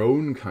in their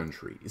own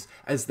countries,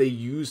 as they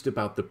used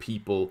about the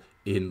people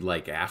in,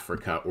 like,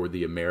 Africa or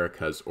the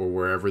Americas or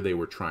wherever they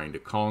were trying to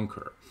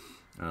conquer.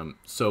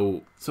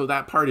 So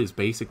that part is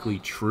basically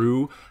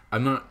true.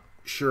 I'm not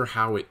sure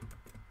how it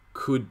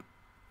could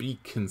be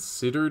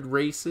considered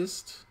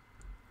racist.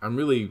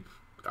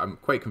 I'm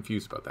quite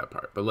confused about that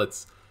part, but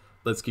let's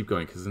keep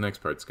going, because the next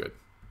part's good.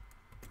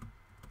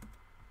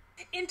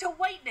 Into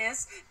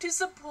whiteness to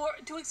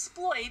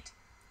exploit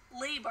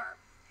labor.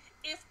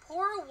 If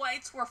poor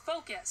whites were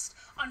focused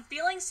on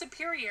feeling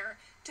superior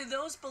to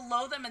those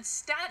below them in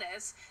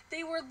status,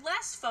 they were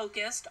less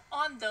focused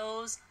on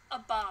those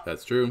above.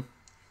 That's true.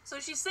 So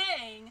she's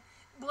saying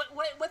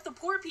what the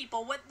poor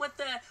people, what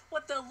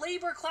the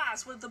labor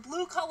class, what the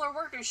blue collar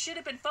workers should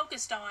have been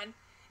focused on,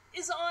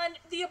 is on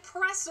the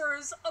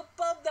oppressors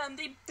above them,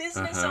 the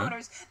business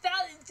owners.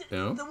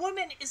 The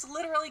woman is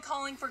literally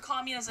calling for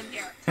communism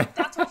here.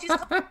 That's what she's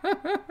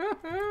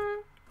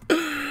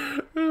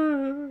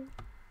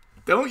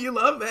Don't you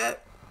love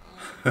that?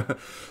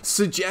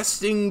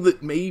 Suggesting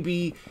that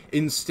maybe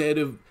instead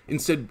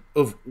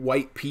of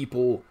white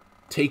people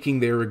taking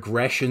their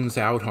aggressions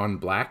out on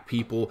black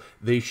people,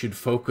 they should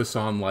focus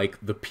on, like,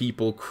 the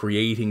people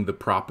creating the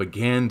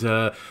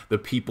propaganda, the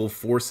people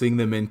forcing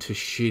them into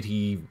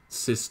shitty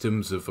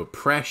systems of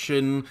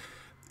oppression,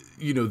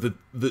 that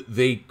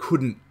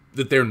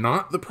they're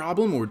not the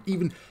problem, or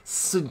even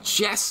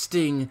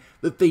suggesting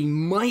that they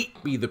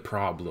might be the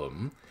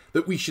problem,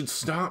 that we should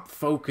stop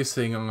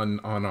focusing on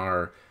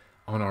our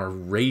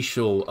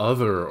racial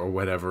other or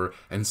whatever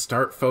and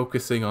start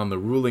focusing on the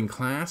ruling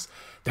class.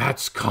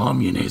 That's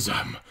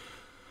communism.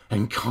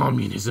 And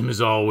communism is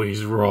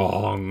always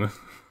wrong.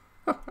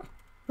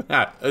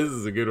 This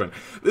is a good one.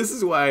 This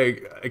is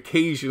why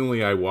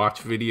occasionally I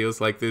watch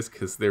videos like this,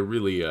 because they're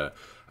really a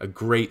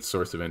great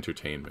source of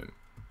entertainment.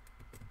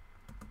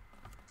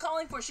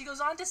 Calling for, she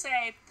goes on to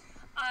say,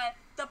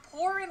 the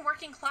poor and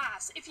working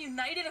class, if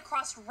united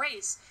across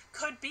race,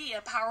 could be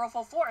a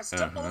powerful force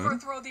to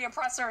overthrow the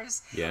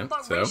oppressors. Yeah,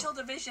 but racial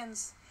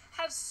divisions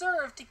have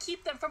served to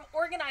keep them from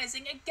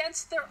organizing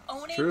against their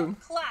owning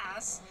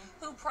class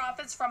who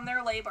profits from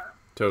their labor.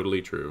 Totally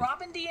true.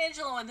 Robin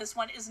DiAngelo in this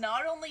one is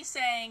not only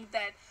saying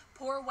that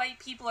poor white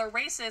people are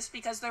racist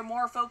because they're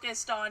more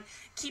focused on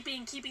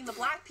keeping the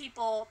black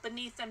people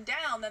beneath them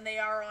down than they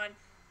are on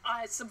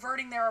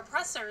subverting their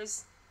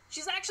oppressors.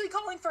 She's actually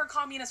calling for a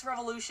communist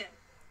revolution.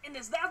 And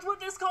that's what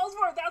this calls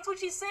for. That's what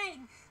she's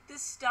saying.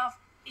 This stuff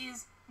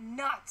is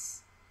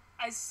nuts.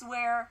 I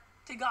swear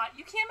to God.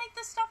 You can't make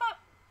this stuff up.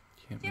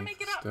 Can't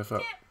make it up.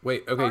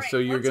 Wait, okay, right, so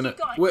you're gonna...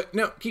 What?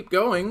 No, keep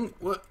going.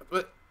 What?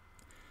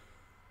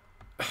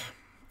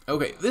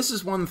 Okay, this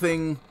is one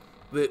thing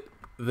that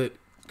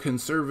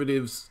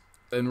conservatives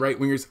and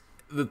right-wingers,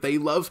 that they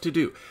love to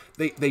do.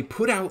 They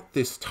put out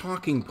this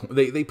talking point.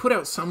 They put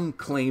out some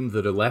claim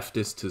that a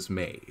leftist has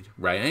made,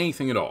 right?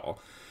 Anything at all.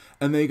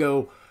 And they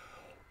go,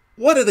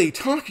 what are they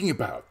talking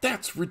about?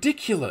 That's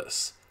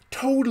ridiculous.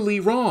 Totally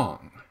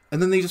wrong.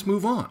 And then they just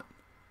move on.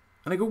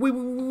 And I go,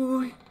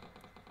 wait.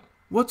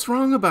 What's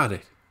wrong about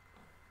it?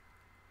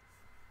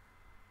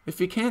 If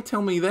you can't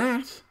tell me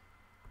that,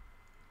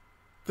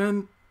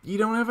 then you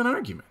don't have an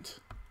argument.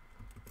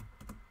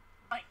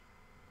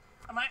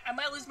 I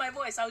might lose my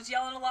voice. I was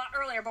yelling a lot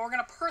earlier, but we're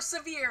going to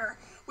persevere.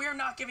 We are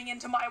not giving in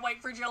to my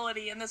white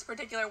fragility in this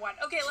particular one.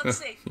 Okay, let's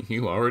see.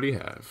 You already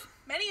have.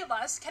 Many of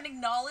us can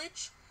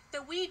acknowledge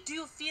that we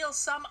do feel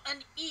some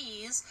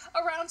unease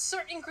around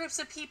certain groups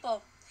of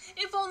people,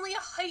 if only a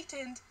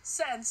heightened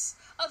sense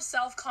of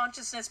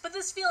self-consciousness. But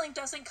this feeling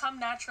doesn't come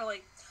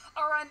naturally.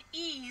 Our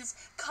unease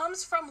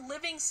comes from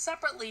living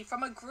separately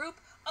from a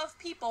group of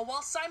people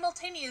while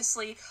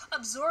simultaneously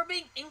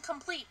absorbing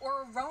incomplete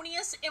or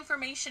erroneous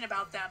information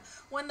about them.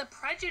 When the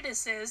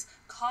prejudice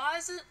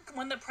causes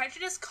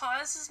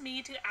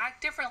me to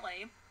act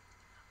differently,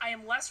 I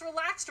am less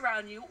relaxed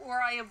around you, or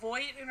I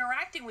avoid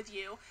interacting with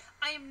you,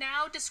 I am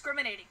now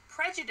discriminating.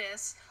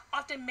 Prejudice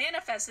often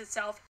manifests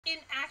itself in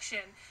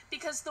action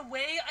because the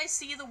way I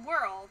see the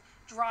world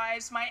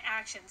drives my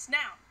actions.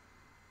 Now,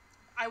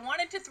 I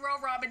wanted to throw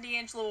Robin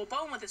DiAngelo a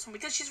bone with this one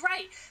because she's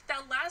right.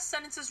 That last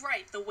sentence is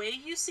right. The way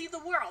you see the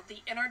world,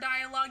 the inner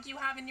dialogue you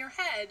have in your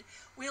head,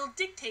 will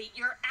dictate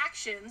your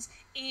actions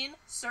in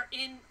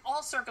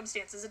all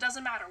circumstances. It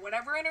doesn't matter.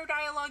 Whatever inner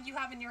dialogue you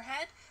have in your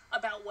head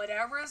about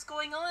whatever is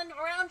going on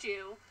around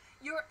you,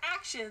 your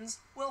actions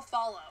will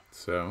follow.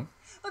 So?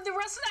 But the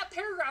rest of that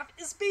paragraph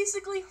is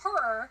basically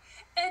her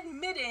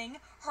admitting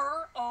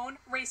her own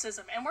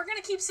racism. And we're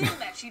going to keep seeing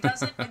that. She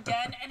does it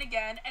again and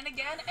again and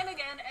again and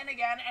again and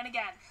again and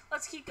again.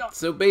 Let's keep going.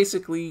 So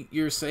basically,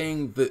 you're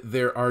saying that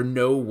there are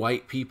no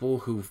white people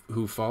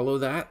who follow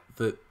that?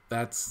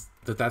 That's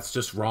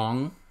just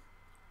wrong?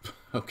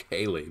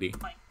 Okay, lady.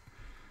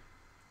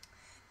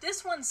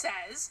 This one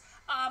says,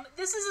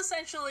 this is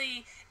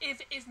essentially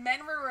if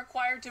men were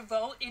required to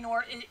vote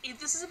if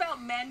this is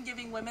about men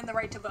giving women the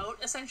right to vote,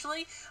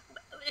 essentially.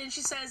 And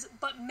she says,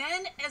 but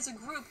men as a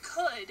group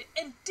could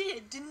and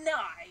did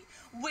deny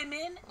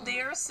women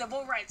their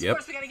civil rights. Yep, of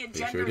course, we got to get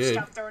gender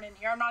stuff thrown in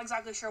here. I'm not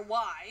exactly sure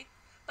why,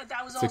 but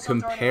that was also thrown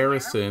in there.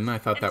 It's a comparison. I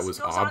thought that was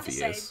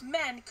obvious. On to say,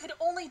 men could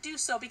only do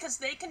so because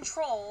they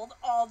controlled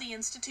all the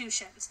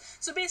institutions.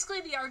 So basically,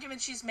 the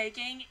argument she's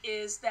making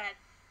is that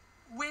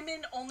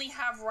women only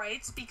have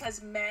rights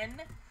because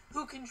men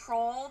who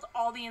controlled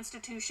all the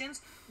institutions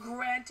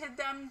granted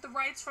them the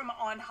rights from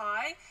on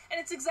high. And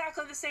it's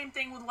exactly the same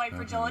thing with white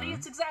fragility.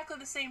 It's exactly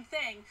the same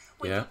thing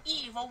with the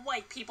evil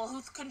white people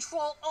who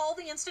control all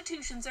the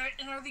institutions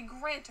and are the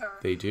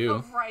grantor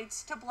of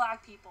rights to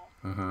black people.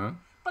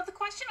 But the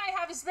question I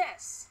have is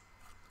this.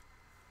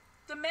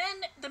 The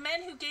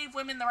men who gave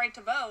women the right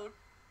to vote,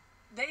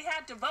 they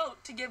had to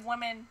vote to give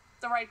women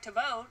the right to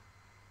vote.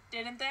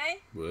 Didn't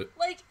they? What?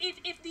 Like,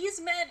 if these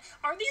men...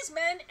 Are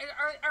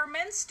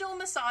men still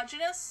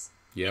misogynists?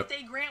 Yep. If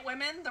they grant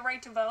women the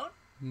right to vote?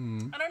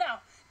 I don't know.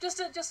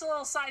 Just a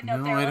little side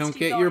note there. No, I don't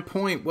get your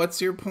point.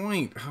 What's your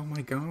point? Oh,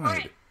 my God. All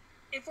right.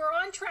 If we're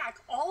on track,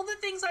 all the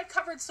things I've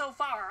covered so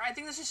far, I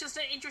think this is just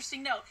an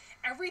interesting note.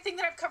 Everything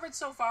that I've covered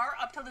so far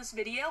up to this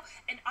video,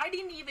 and I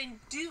didn't even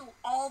do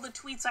all the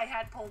tweets I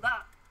had pulled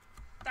up.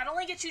 That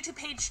only gets you to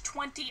page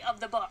 20 of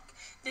the book.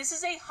 This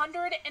is a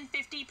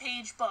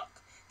 150-page book.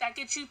 That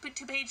gets you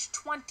to page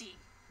 20.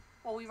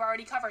 Well, we've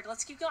already covered.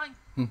 Let's keep going.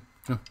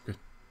 Oh, good.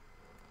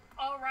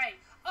 All right.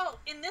 Oh,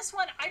 in this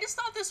one, I just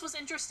thought this was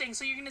interesting.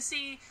 So you're going to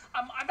see,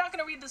 I'm not going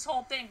to read this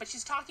whole thing, but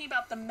she's talking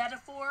about the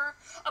metaphor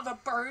of a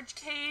bird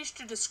cage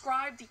to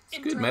describe the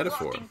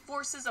interlocking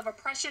forces of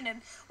oppression.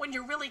 And when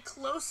you're really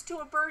close to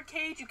a bird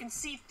cage, you can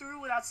see through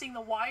without seeing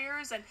the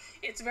wires. And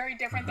it's very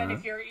different than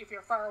if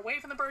you're far away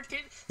from the bird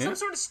cage. Some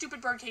sort of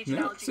stupid bird cage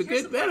analogy. It's a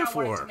good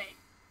metaphor. I wanted to make.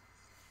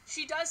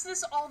 She does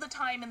this all the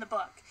time in the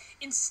book.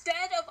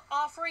 Instead of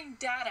offering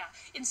data,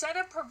 instead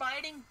of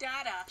providing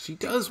data, she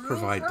does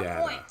provide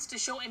data points to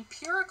show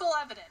empirical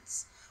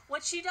evidence.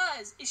 What she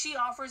does is she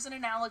offers an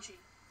analogy.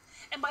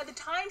 And by the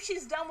time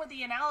she's done with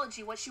the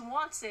analogy, what she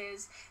wants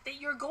is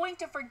that you're going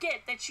to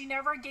forget that she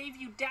never gave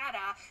you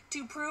data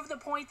to prove the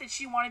point that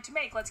she wanted to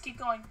make. Let's keep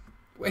going.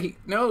 Wait,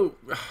 no.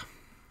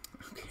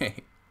 Okay.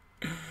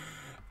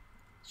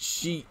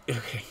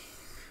 Okay.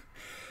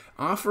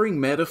 Offering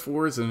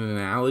metaphors and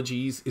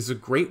analogies is a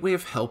great way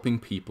of helping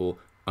people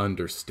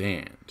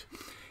understand.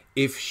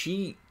 If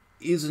she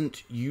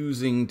isn't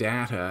using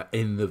data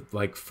in the,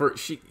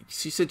 first, she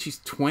said she's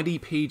 20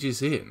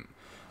 pages in.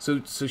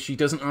 So she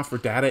doesn't offer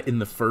data in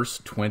the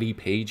first 20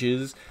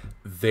 pages,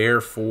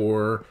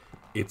 therefore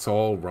it's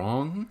all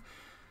wrong?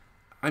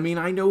 I mean,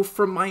 I know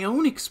from my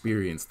own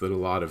experience that a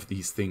lot of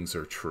these things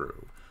are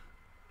true.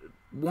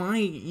 Why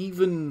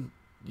even,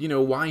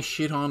 why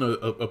shit on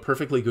a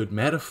perfectly good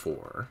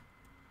metaphor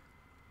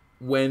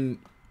when,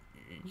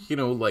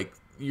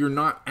 you're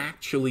not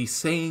actually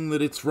saying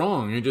that it's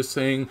wrong. You're just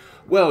saying,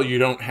 well, you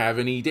don't have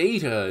any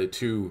data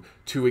to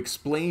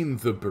explain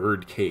the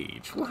bird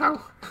cage. Well,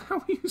 how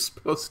are you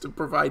supposed to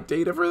provide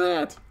data for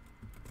that?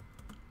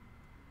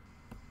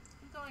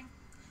 Keep going.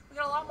 We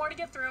got a lot more to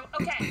get through.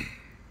 Okay.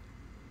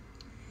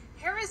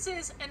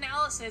 Harris's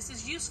analysis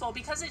is useful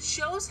because it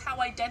shows how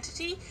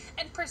identity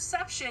and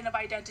perception of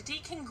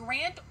identity can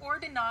grant or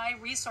deny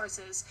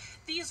resources.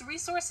 These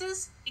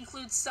resources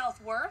include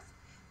self-worth,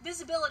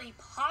 visibility,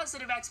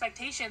 positive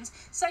expectations,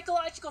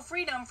 psychological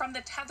freedom from the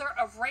tether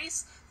of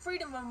race,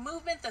 freedom of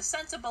movement, the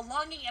sense of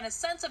belonging, and a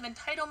sense of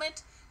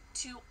entitlement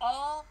to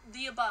all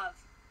the above.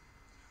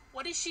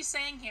 What is she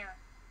saying here?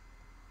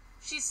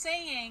 She's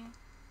saying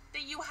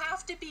that you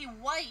have to be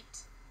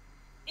white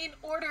in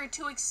order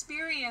to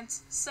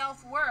experience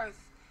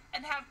self-worth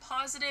and have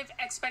positive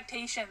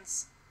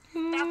expectations.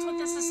 That's what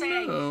this is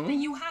saying. No. That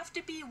you have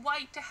to be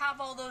white to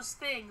have all those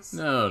things.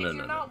 No. If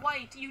you're not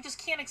white, you just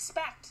can't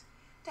expect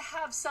to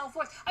have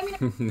self-worth. I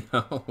mean...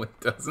 No, it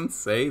doesn't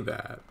say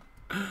that.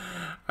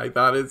 I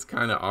thought it's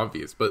kind of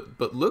obvious,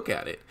 but look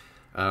at it.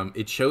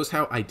 It shows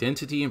how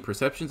identity and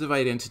perceptions of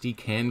identity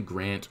can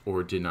grant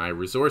or deny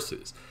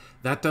resources.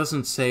 That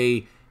doesn't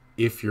say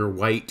if you're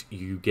white,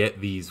 you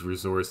get these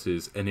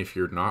resources, and if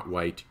you're not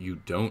white, you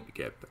don't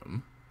get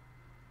them.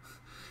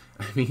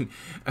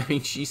 I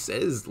mean, she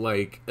says,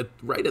 right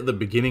at the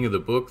beginning of the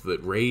book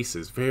that race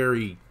is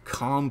very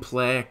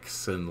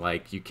complex, and,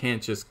 you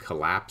can't just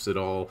collapse it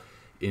all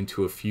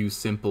into a few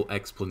simple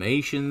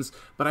explanations,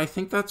 but I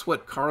think that's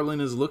what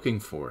Karlyn is looking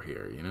for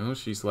here,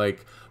 She's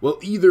like, well,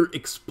 either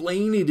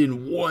explain it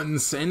in one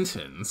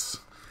sentence,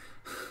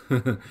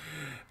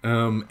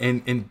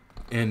 and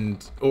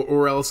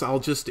or else I'll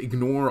just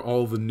ignore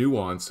all the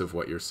nuance of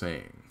what you're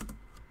saying.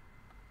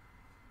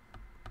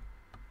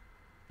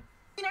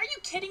 I mean, are you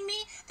kidding me?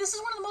 This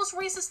is one of the most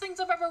racist things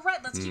I've ever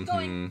read. Let's keep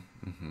going.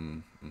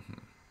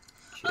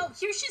 Sure. Oh,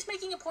 here she's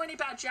making a point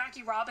about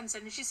Jackie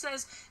Robinson, and she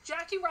says,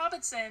 Jackie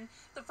Robinson,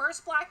 the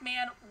first black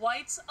man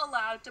whites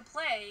allowed to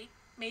play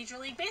Major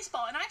League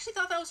Baseball. And I actually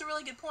thought that was a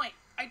really good point.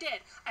 I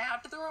did. I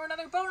have to throw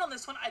another bone on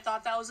this one. I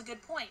thought that was a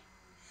good point.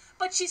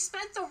 But she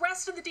spent the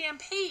rest of the damn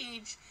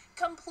page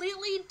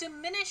completely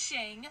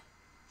diminishing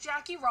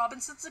Jackie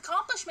Robinson's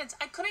accomplishments.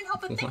 I couldn't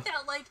help but think that,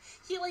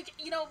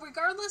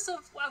 regardless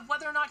of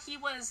whether or not he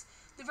was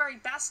the very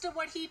best at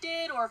what he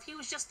did, or if he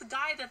was just the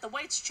guy that the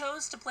whites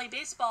chose to play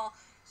baseball,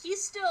 he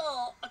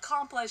still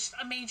accomplished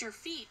a major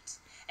feat.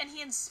 And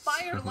he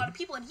inspired a lot of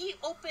people, and he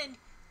opened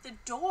the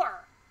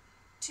door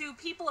to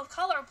people of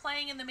color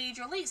playing in the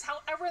major leagues,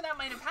 however that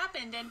might have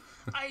happened. And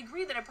I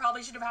agree that it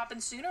probably should have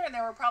happened sooner, and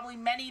there were probably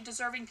many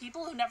deserving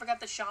people who never got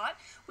the shot.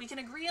 We can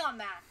agree on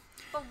that.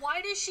 But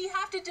why does she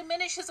have to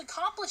diminish his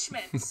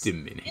accomplishments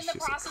in the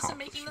process of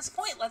making this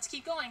point? Let's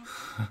keep going.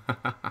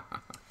 Okay.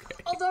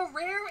 Although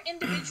rare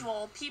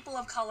individual people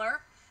of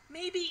color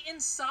may be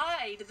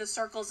inside the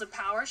circles of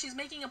power, she's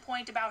making a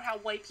point about how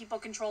white people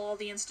control all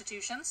the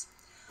institutions.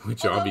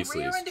 Which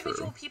obviously is true. Rare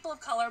individual people of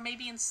color may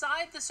be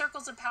inside the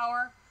circles of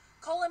power,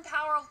 Colin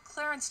Powell,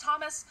 Clarence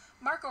Thomas,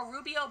 Marco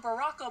Rubio,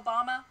 Barack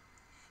Obama,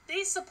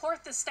 they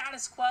support the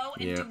status quo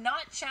and do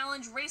not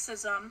challenge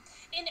racism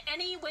in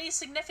any way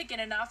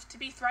significant enough to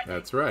be threatening.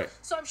 That's right.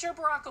 So I'm sure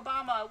Barack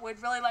Obama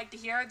would really like to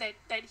hear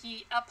that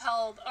he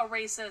upheld a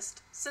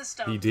racist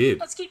system. He did.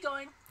 Let's keep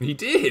going. He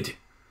did.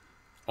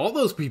 All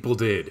those people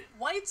did.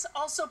 Whites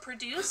also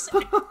produce...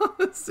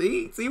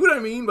 See what I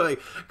mean by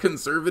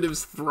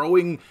conservatives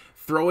throwing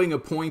a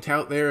point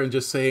out there and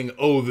just saying,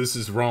 oh, this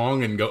is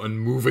wrong, and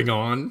moving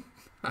on.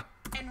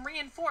 And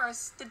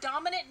reinforce the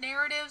dominant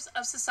narratives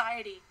of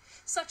society,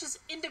 such as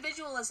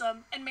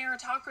individualism and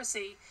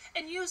meritocracy,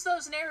 and use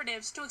those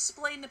narratives to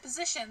explain the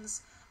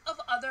positions of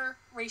other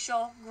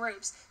racial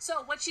groups.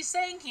 So what she's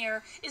saying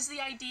here is the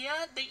idea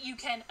that you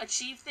can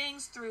achieve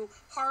things through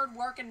hard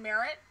work and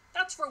merit.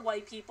 That's for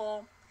white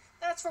people.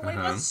 That's for white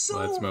people. That's so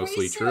that's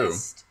mostly racist. True.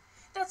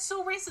 That's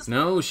so racist.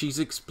 No, she's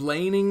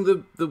explaining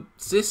the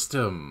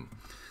system.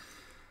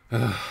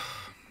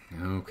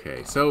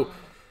 Okay, so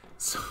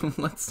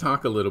let's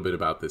talk a little bit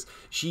about this.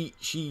 She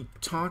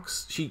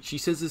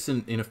says this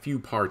in a few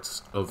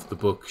parts of the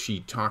book. She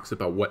talks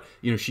about what,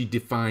 she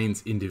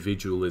defines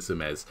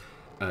individualism as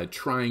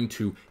trying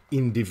to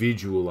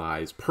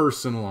individualize,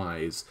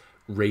 personalize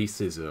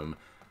racism,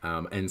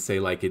 and say,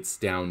 like, it's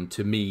down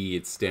to me,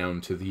 it's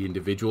down to the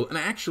individual. And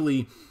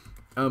actually,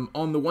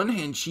 on the one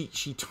hand,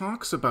 she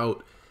talks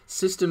about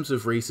systems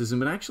of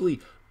racism, and actually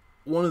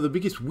one of the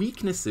biggest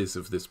weaknesses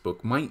of this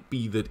book might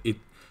be that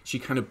she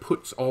kind of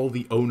puts all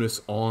the onus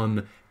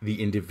on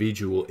the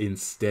individual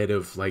instead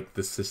of, like,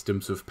 the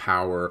systems of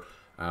power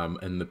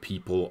and the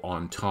people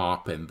on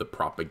top and the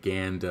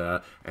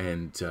propaganda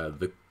and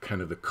the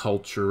kind of the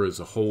culture as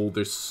a whole.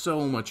 There's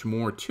so much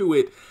more to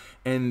it,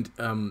 and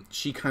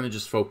she kind of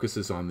just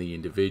focuses on the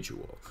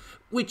individual,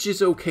 which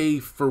is okay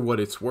for what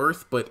it's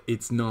worth, but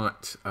it's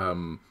not,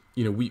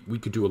 we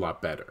could do a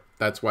lot better.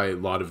 That's why a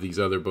lot of these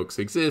other books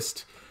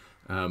exist,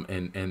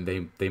 and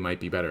they might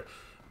be better.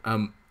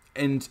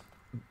 And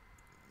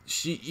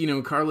she,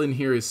 Karlyn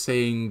here is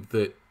saying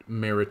that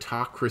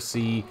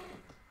meritocracy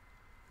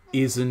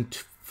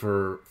isn't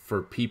for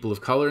people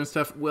of color and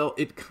stuff. Well,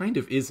 it kind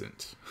of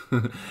isn't.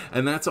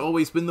 And that's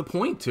always been the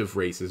point of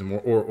racism,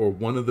 or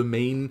one of the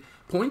main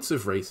points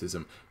of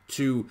racism,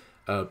 to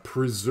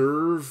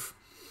preserve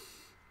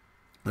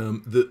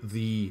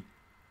the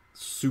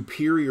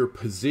superior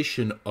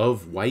position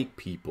of white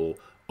people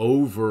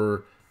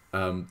over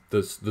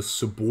the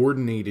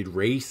subordinated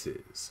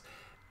races.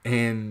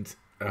 And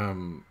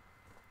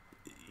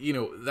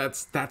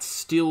that's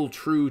still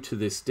true to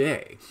this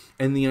day.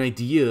 And the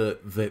idea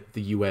that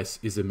the U.S.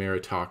 is a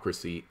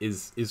meritocracy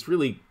is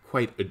really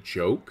quite a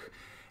joke.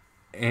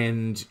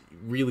 And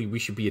really, we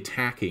should be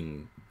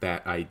attacking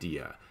that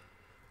idea.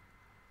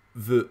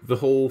 The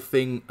whole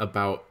thing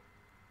about...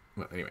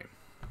 Well, anyway,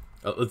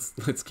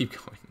 let's keep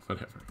going.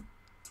 Whatever.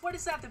 What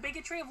is that? The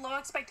bigotry of low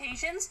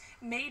expectations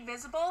made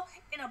visible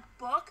in a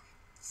book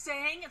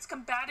saying it's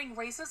combating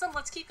racism?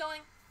 Let's keep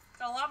going.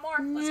 Got a lot more.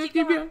 Let's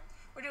keep going.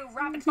 We're doing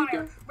rapid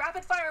fire.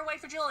 Rapid fire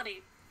white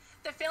fragility.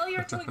 The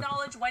failure to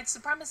acknowledge white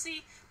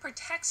supremacy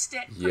protects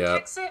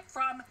it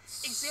from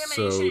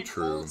examination so and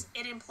true. Holds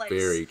it in place.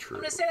 Very true.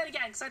 I'm going to say that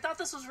again because I thought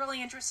this was really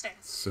interesting.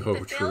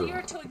 The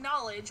failure to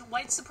acknowledge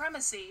white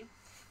supremacy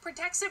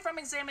protects it from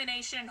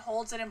examination and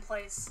holds it in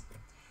place.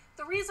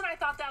 The reason I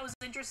thought that was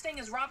interesting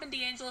is Robin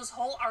DiAngelo's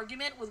whole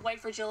argument with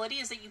white fragility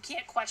is that you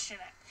can't question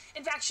it.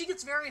 In fact, she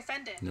gets very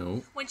offended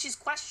when she's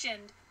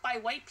questioned by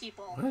white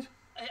people. What?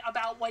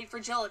 About white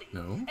fragility.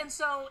 No. And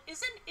so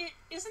isn't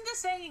this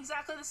saying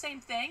exactly the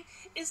same thing?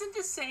 Isn't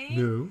this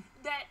saying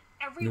that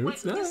every No, white...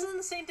 it's not. This isn't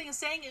the same thing as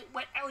saying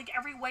like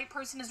every white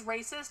person is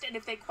racist, and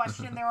if they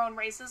question their own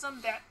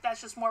racism,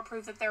 that's just more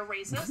proof that they're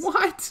racist.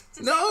 What?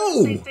 It's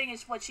No! the same thing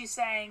as what she's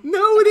saying.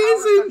 No, the it power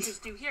isn't! structures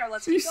do here.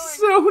 Let's She's keep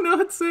going. so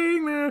not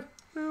saying that.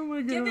 Oh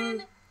my god.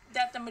 Given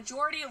that the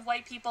majority of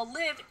white people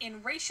live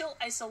in racial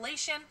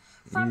isolation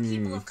from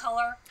people of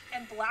color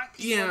and black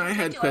people in Yeah, I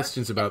had particular,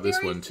 questions about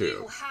this one, too. Very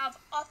few have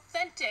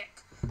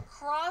authentic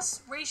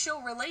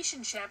cross-racial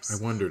relationships.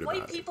 I wondered White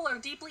about it. people are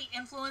deeply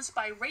influenced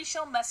by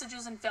racial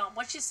messages in film.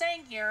 What she's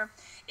saying here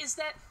is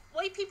that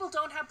white people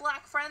don't have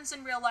black friends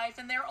in real life,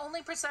 and their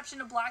only perception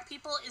of black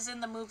people is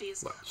in the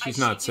movies. Well, she's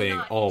not saying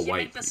all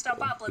white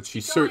people, but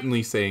she's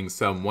certainly saying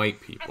some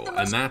white people,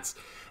 and that's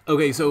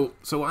okay. So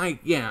I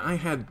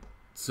had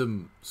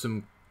some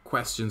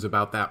questions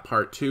about that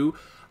part too.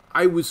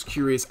 I was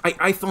curious.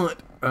 I thought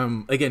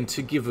again,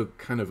 to give a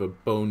kind of a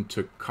bone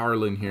to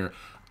Karlyn here,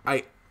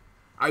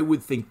 I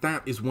would think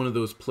that is one of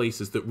those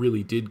places that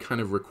really did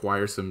kind of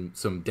require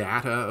some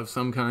data of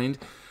some kind.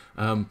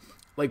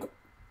 Like,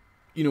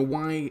 you know,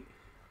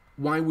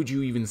 why would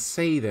you even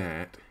say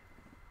that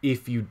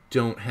if you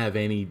don't have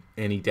any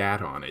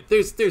data on it?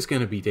 There's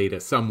going to be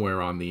data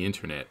somewhere on the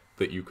internet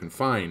that you can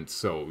find.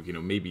 So, you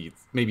know, maybe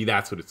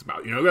that's what it's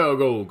about. You know,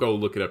 go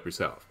look it up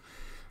yourself.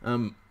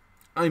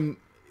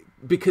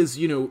 Because,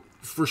 you know,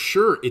 for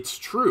sure it's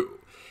true.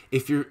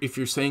 If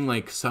you're saying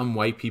like some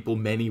white people,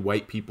 many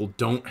white people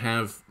don't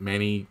have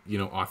many, you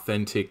know,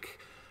 authentic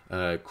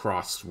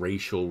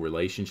cross-racial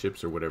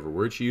relationships or whatever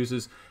word she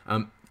uses,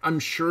 I'm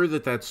sure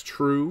that that's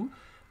true,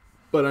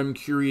 but I'm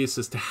curious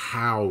as to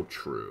how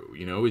true.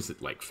 You know, is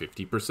it like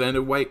 50%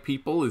 of white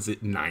people? Is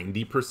it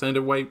 90%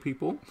 of white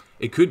people?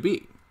 It could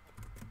be.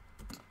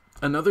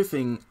 Another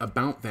thing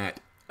about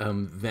that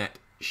that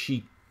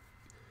she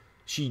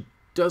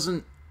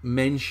doesn't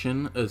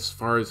mention, as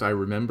far as I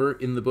remember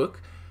in the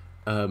book,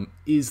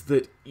 is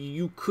that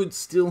you could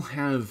still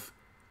have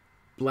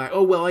black...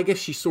 Oh, well, I guess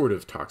she sort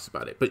of talks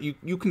about it, but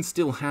you can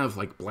still have,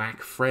 like,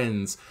 black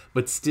friends,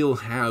 but still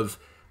have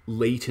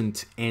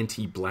latent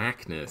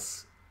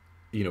anti-blackness,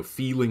 you know,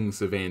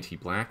 feelings of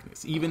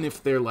anti-blackness. Even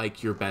if they're,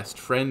 like, your best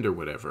friend or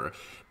whatever,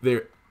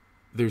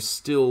 there's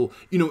still...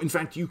 You know, in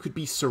fact, you could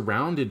be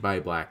surrounded by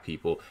black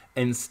people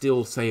and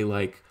still say,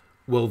 like,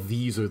 well,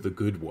 these are the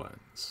good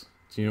ones.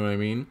 Do you know what I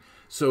mean?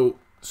 So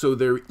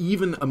they're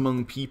even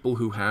among people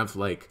who have,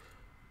 like,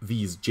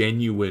 these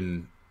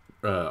genuine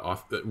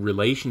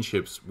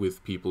relationships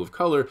with people of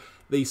color,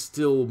 they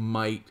still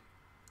might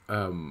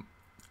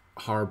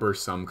harbor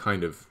some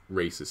kind of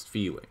racist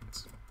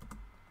feelings.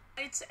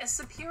 It's as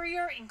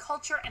superior in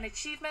culture and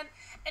achievement,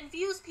 and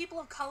views people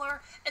of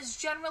color as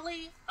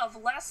generally of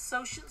less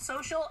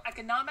social,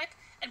 economic,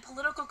 and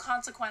political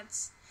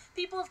consequence.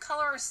 People of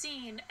color are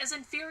seen as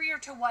inferior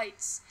to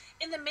whites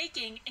in the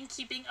making and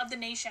keeping of the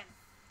nation.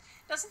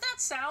 Doesn't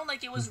that sound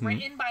like it was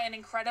written by an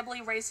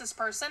incredibly racist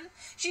person?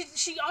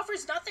 She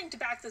offers nothing to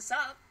back this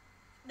up.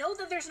 Know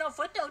that there's no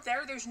footnote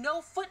there. There's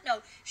no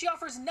footnote. She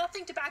offers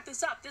nothing to back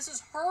this up. This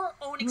is her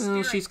own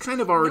experience. Well, she's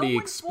kind of already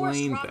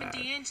explained that. No one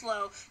forced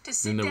Robin DiAngelo to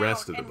sit in the down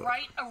rest of the and book.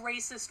 write a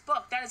racist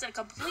book. That is a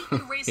completely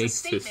racist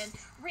statement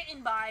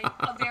written by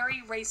a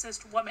very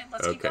racist woman.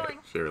 Let's keep going.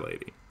 Sure,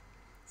 lady.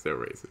 So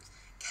racist.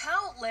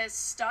 Countless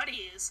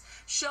studies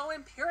show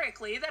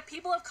empirically that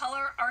people of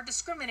color are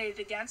discriminated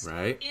against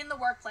in the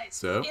workplace.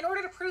 So? In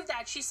order to prove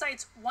that, she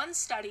cites one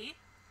study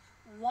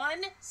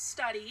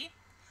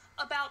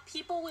about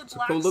people with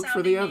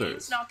black-sounding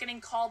names not getting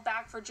called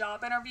back for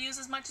job interviews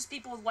as much as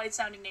people with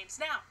white-sounding names.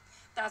 Now,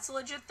 that's a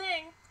legit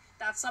thing.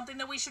 That's something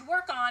that we should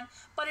work on,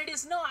 but it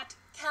is not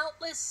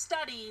countless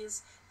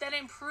studies that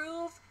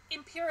improve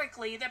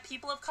empirically that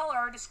people of color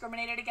are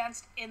discriminated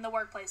against in the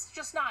workplace. It's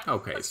just not.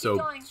 Okay, Let's so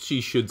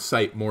she should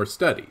cite more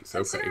studies.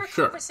 Consider okay, a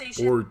sure.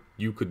 conversation Or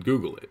you could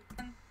Google it.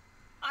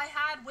 I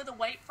had with a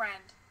white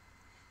friend.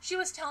 She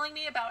was telling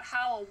me about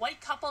how a white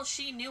couple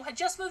she knew had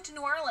just moved to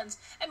New Orleans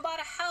and bought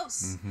a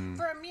house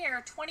for a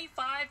mere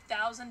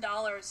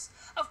 $25,000.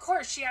 Of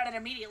course, she added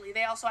immediately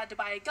they also had to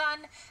buy a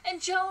gun,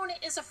 and Joan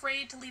is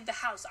afraid to leave the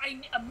house.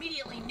 I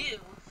immediately knew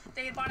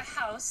they had bought a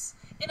house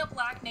in a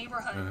black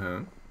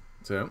neighborhood.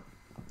 So?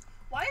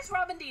 Why is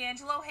Robin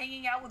DiAngelo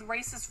hanging out with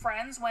racist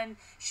friends when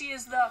she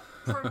is the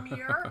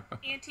premier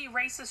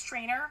anti-racist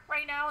trainer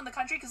right now in the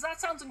country? Because that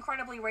sounds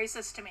incredibly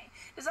racist to me.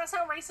 Does that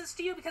sound racist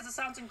to you? Because it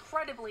sounds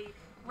incredibly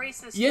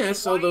racist.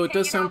 Yes, although it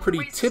does sound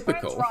pretty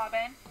typical. Friends,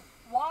 Robin?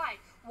 Why?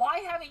 Why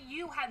haven't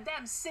you had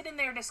them sit in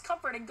their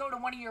discomfort and go to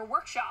one of your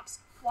workshops?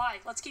 Why?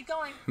 Let's keep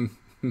going.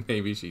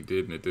 Maybe she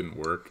did and it didn't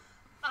work.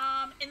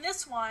 In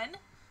this one,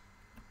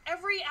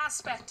 every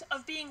aspect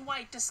of being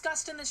white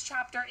discussed in this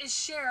chapter is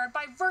shared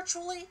by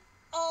virtually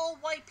all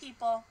white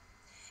people.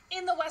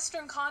 In the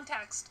Western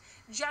context,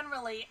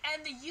 generally,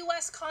 and the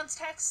U.S.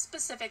 context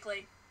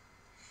specifically.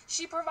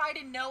 She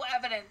provided no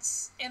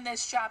evidence in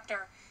this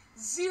chapter.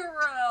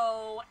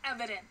 Zero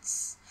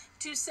evidence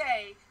to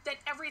say that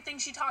everything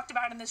she talked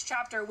about in this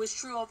chapter was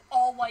true of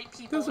all white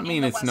people. Doesn't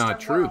mean in the it's not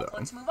Western true, world. though.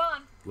 Let's move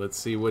on. Let's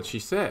see what she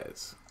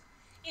says.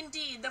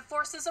 Indeed, the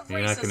forces of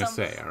You're not gonna racism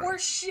say, all right. were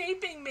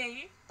shaping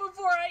me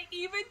before I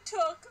even I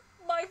took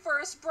my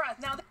first breath.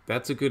 Now,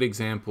 that's a good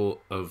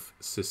example of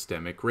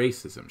systemic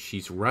racism.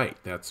 She's right.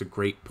 That's a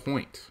great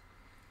point.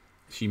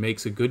 She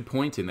makes a good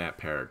point in that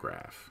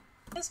paragraph.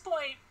 This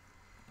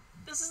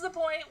is the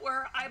point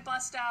where I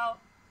bust out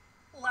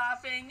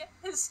laughing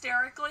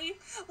hysterically.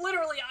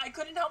 Literally, I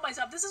couldn't help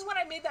myself. This is when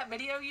I made that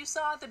video you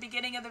saw at the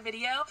beginning of the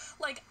video.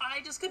 Like,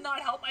 I just could not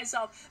help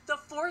myself. The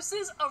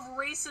forces of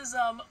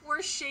racism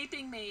were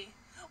shaping me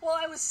while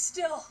I was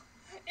still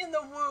in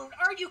the wound.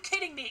 Are you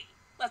kidding me?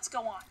 Let's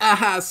go on.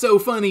 Aha, so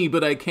funny,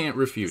 but I can't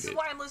refute it. This is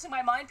why I'm losing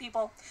my mind,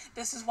 people.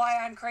 This is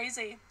why I'm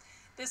crazy.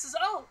 This is,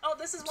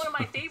 this is one of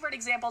my favorite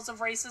examples of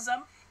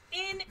racism.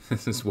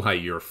 This is why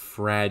you're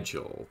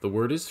fragile. The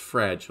word is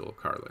fragile,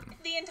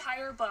 Karlyn. The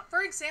entire book.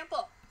 For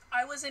example,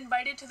 I was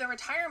invited to the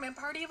retirement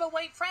party of a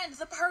white friend.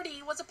 The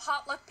party was a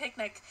potluck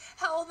picnic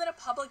held in a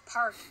public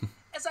park.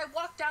 As I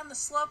walked down the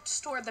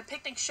slopes toward the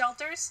picnic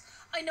shelters,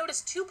 I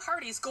noticed two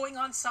parties going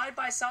on side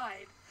by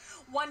side.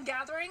 One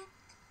gathering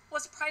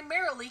was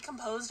primarily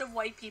composed of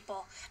white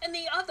people, and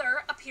the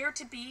other appeared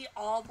to be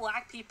all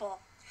black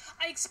people.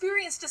 I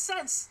experienced a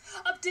sense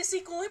of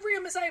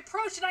disequilibrium as I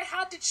approached, and I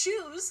had to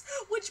choose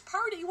which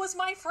party was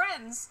my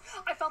friend's.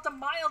 I felt a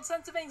mild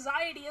sense of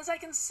anxiety as I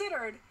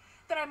considered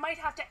that I might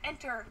have to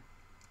enter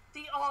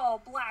the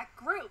all-black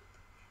group.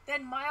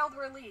 Then mild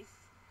relief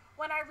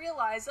when I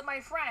realized that my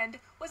friend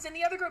was in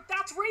the other group.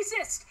 That's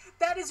racist!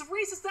 That is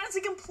racist! That's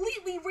a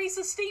completely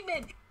racist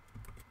statement!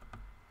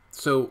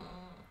 So,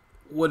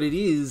 what it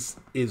is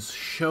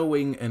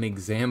showing an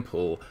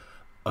example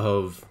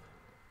of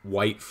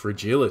white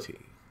fragility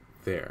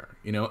there,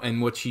 you know, and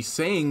what she's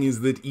saying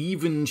is that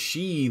even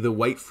she, the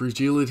white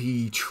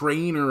fragility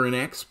trainer and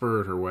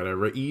expert or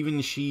whatever,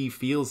 even she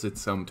feels it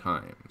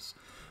sometimes,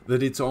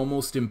 that it's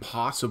almost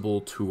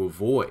impossible to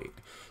avoid.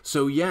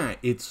 So yeah,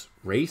 it's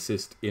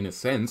racist in a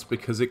sense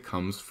because it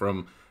comes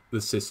from the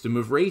system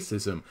of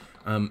racism.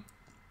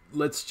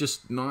 Let's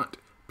just not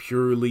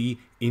purely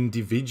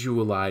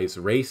individualize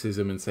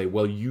racism and say,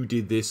 well, you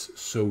did this,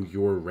 so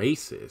you're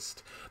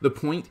racist. The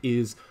point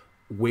is,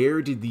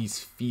 where did these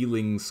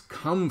feelings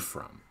come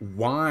from?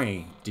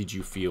 Why did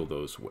you feel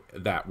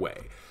that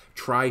way?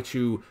 Try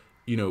to,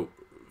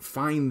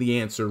 find the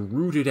answer,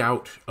 root it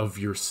out of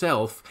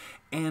yourself,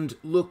 and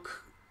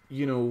look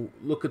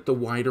at the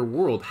wider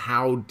world.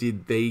 How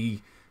did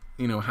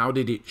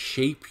it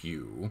shape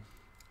you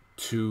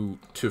to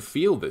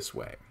feel this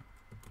way?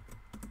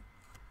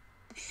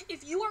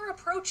 If you are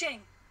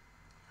approaching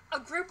a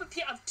group of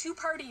two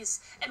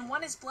parties, and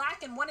one is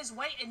black and one is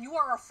white, and you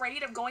are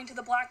afraid of going to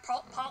the black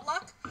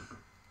potluck,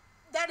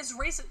 that is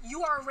racist.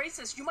 You are a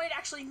racist. You might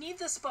actually need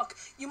this book.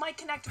 You might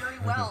connect very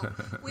well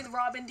with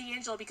Robin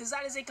DiAngelo, because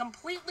that is a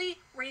completely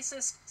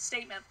racist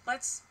statement.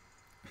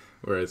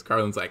 Whereas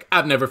Karlyn's like,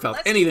 I've never felt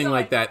anything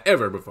like that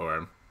ever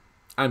before.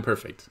 I'm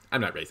perfect.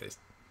 I'm not racist.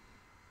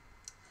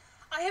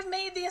 I have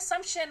made the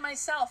assumption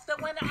myself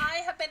that when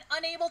I have been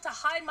unable to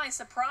hide my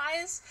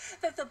surprise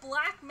that the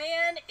black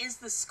man is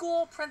the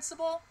school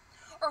principal,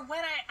 or when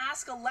I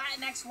ask a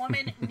Latinx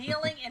woman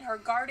kneeling in her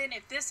garden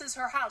if this is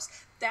her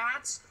house,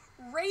 that's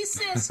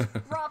racist,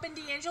 Robin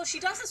DiAngelo. She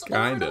does this over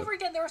and over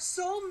again. There are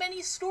so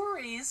many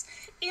stories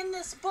in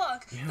this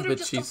book that are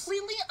just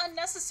completely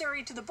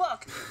unnecessary to the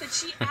book that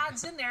she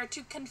adds in there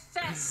to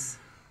confess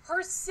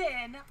her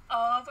sin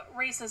of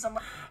racism.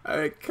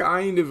 I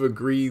kind of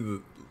agree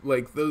that,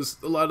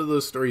 a lot of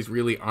those stories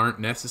really aren't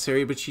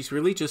necessary, but she's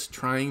really just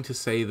trying to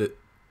say that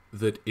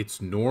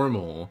it's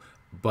normal,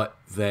 but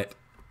that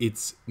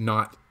it's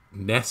not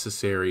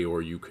necessary, or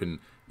you can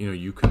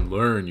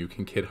learn, you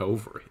can get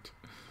over it.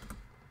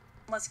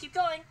 Let's keep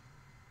going.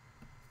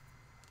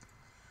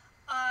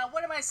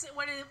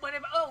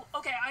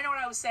 Okay, I know what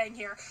I was saying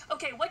here.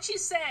 Okay, what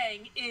she's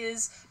saying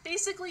is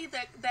basically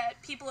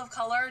that people of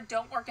color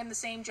don't work in the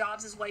same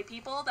jobs as white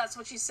people. That's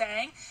what she's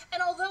saying.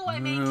 And although I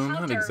may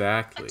encounter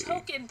a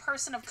token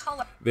person of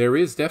color, there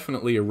is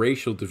definitely a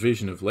racial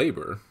division of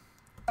labor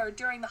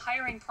during the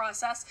hiring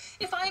process.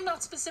 If I am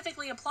not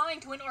specifically applying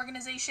to an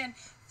organization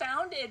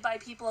founded by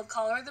people of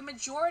color, the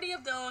majority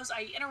of those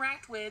I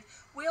interact with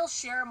will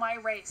share my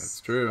race. That's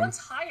true. Once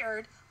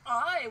hired,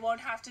 I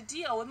won't have to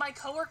deal with my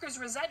coworkers'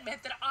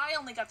 resentment that I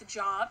only got the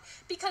job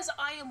because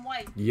I am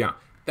white. Yeah,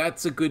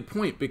 that's a good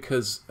point,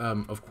 because,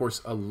 of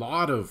course, a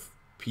lot of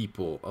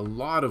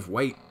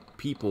white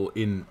people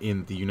in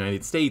the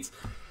United States,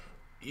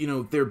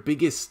 their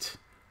biggest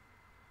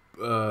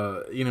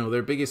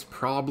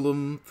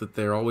problem that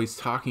they're always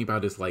talking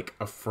about is,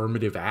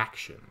 affirmative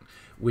action,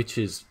 which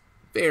is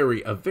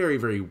a very,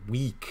 very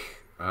weak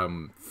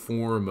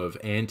form of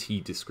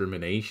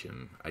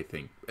anti-discrimination, I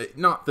think.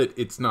 Not that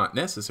it's not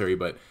necessary,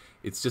 but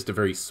it's just a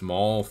very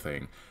small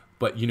thing.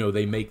 But,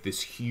 they make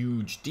this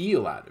huge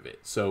deal out of it.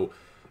 So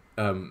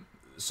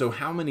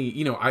how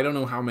many, I don't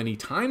know how many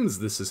times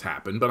this has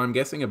happened, but I'm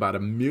guessing about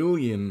 1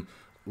 million,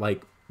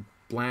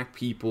 black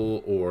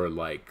people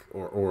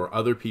or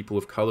other people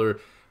of color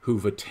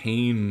who've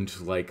attained,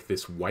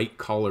 this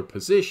white-collar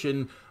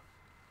position,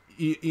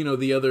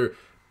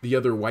 the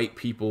other white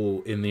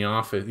people in the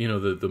office,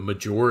 the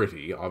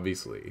majority,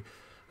 obviously,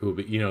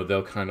 who, you know,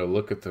 they'll kind of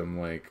look at them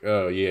like,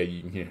 oh,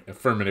 yeah,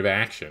 affirmative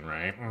action,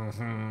 right?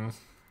 Mm-hmm.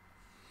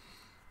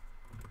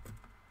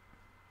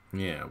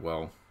 Yeah,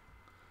 well,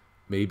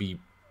 maybe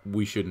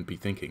we shouldn't be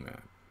thinking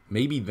that.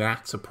 Maybe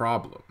that's a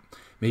problem.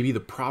 Maybe the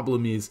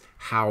problem is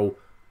how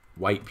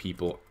white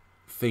people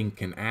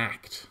think and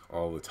act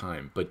all the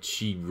time, but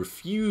she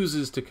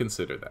refuses to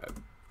consider that.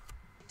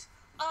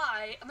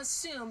 I am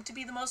assumed to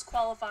be the most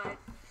qualified.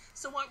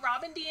 So what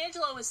Robin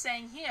DiAngelo is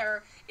saying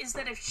here is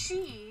that if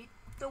she,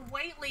 the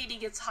white lady,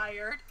 gets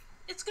hired,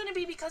 it's going to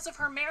be because of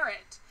her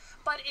merit.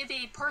 But if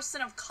a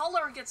person of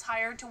color gets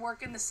hired to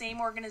work in the same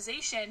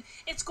organization,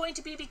 it's going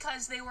to be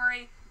because they were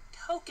a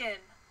token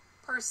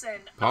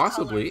person.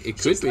 Possibly, it could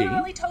be. She's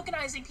literally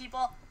tokenizing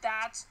people.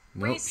 That's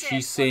racist.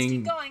 She's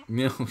saying, let's keep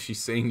going. No,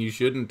 she's saying you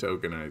shouldn't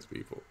tokenize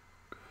people.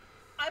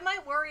 I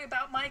might worry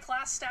about my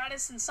class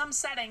status in some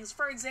settings.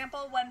 For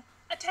example, when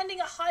attending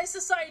a high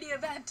society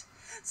event,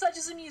 such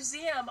as a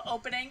museum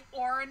opening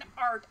or an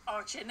art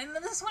auction. And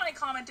then this one I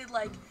commented,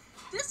 like,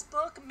 this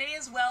book may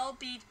as well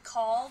be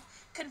called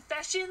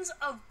Confessions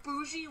of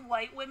Bougie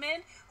White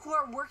Women Who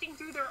Are Working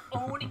Through Their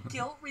Own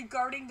Guilt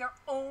Regarding Their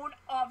Own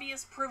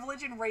Obvious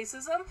Privilege and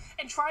Racism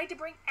and Trying to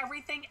Bring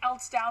Everything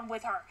Else Down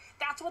with Her.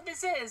 That's what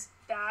this is.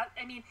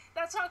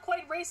 That's not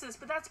quite racist,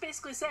 but that's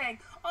basically saying,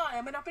 I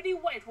am an uppity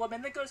white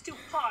woman that goes to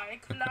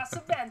high-class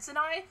events, and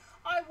I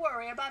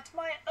worry about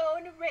my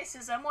own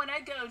racism when I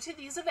go to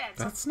these events.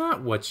 That's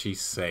not what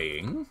she's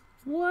saying.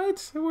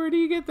 What? Where do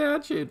you get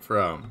that shit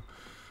from?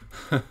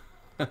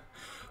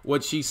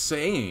 What she's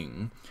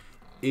saying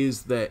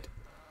is that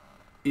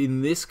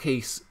in this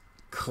case,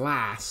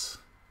 class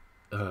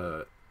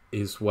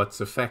is what's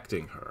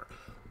affecting her.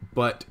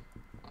 But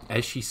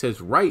as she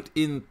says right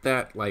in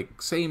that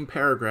like same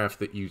paragraph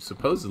that you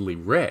supposedly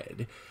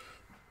read,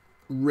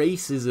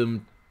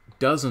 racism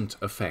doesn't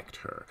affect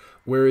her.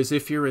 Whereas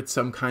if you're at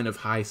some kind of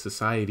high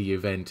society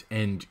event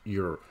and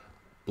you're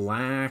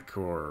black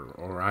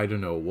or I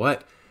don't know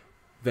what,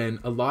 then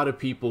a lot of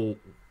people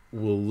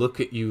will look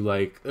at you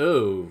like,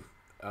 oh,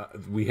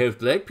 we have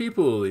black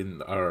people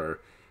in our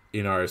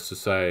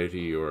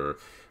society, or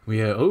we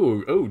have,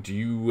 do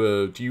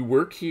you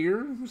work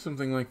here, or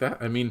something like that.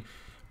 I mean,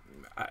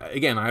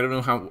 again, I don't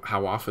know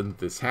how often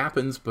this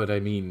happens, but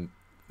I mean,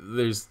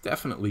 there's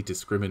definitely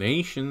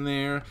discrimination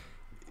there.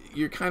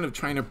 You're kind of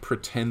trying to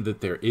pretend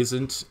that there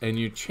isn't, and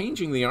you're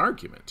changing the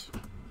argument.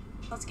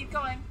 Let's keep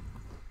going.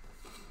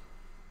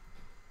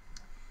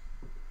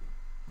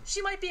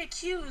 She might be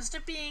accused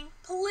of being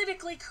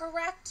politically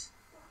correct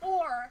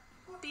or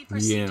be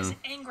perceived as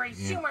angry,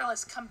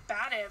 humorless,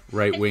 combative.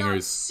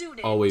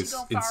 Right-wingers always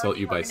insult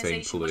you by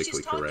saying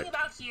politically correct. What she's talking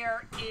about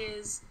here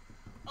is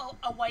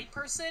a white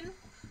person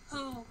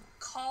who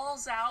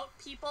calls out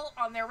people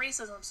on their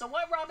racism. So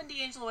what Robin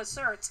DiAngelo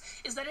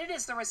asserts is that it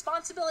is the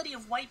responsibility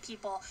of white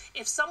people.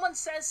 If someone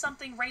says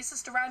something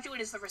racist around you,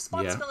 it is the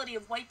responsibility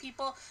of white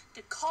people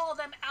to call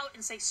them out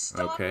and say,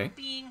 stop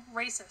being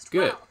racist.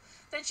 Good. Well,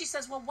 then she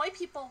says, well, white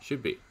people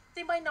should be.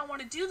 They might not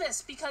want to do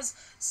this because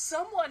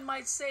someone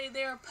might say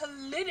they're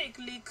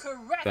politically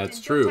correct.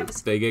 That's true.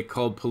 They get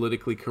called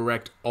politically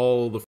correct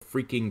all the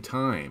freaking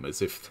time,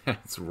 as if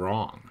that's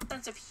wrong.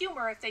 Sense of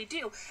humor if they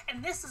do,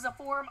 and this is a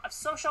form of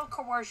social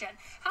coercion.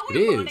 How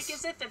ironic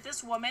is it that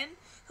this woman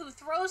who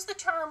throws the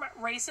term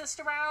racist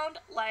around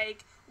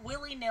like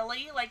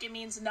willy-nilly, like it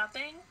means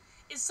nothing,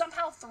 is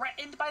somehow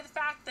threatened by the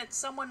fact that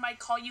someone might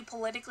call you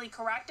politically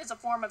correct as a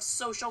form of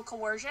social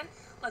coercion?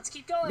 Let's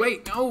keep going.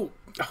 Wait, no!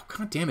 Oh,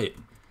 God damn it.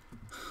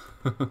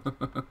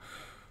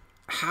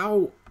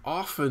 How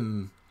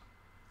often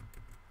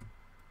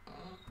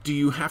do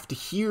you have to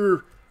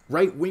hear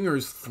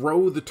right-wingers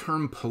throw the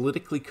term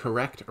politically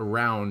correct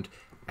around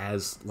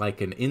as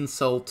like an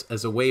insult,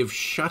 as a way of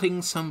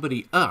shutting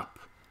somebody up,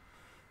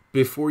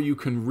 before you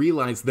can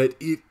realize that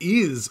it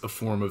is a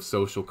form of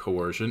social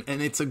coercion?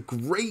 And it's a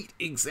great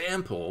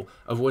example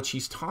of what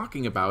she's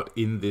talking about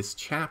in this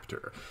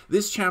chapter.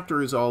 This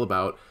chapter is all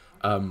about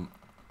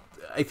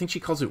I think she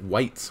calls it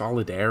white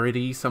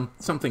solidarity,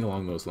 something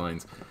along those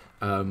lines.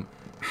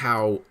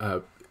 How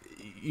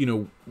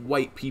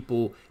white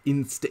people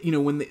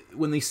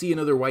when they see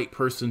another white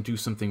person do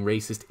something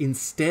racist,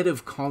 instead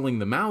of calling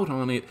them out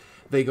on it,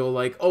 they go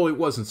like, "Oh, it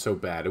wasn't so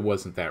bad. It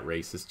wasn't that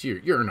racist.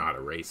 You're not a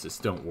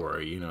racist. Don't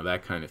worry."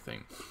 That kind of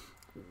thing.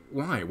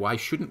 Why? Why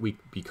shouldn't we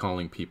be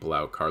calling people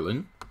out,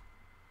 Karlyn?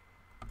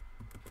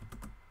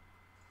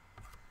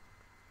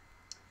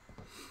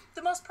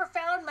 The most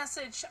profound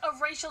message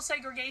of racial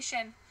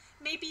segregation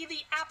may be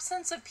the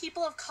absence of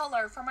people of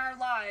color from our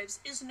lives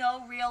is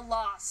no real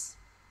loss.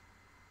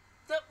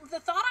 The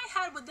thought I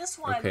had with this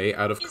one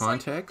out of is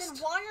context? like,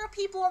 then why are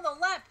people on the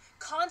left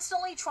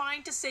constantly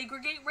trying to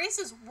segregate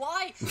races.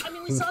 Why? I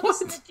mean, we saw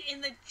this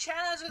in the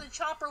Chaz or the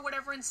Chop or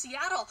whatever in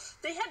Seattle.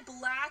 They had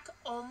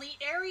black-only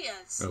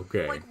areas.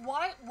 Okay. Like,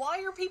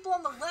 why are people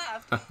on the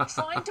left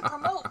trying to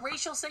promote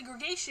racial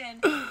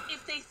segregation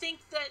if they think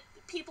that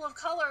people of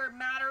color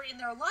matter in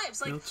their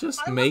lives? Like, They'll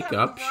just I make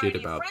love up having a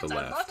shit variety of about friends. the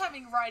I left. love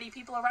having a variety of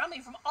people around me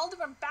from all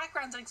different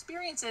backgrounds and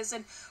experiences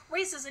and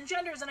races and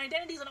genders and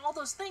identities and all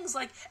those things.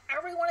 Like,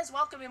 everyone is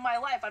welcome in my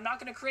life. I'm not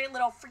going to create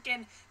little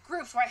freaking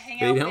groups where I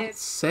hang out don't with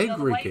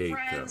segregate the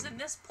white friends them. in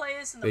this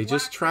place and the They black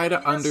just try to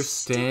friends. I mean, that's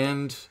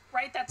understand stupid,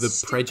 right? That's the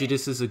stupid.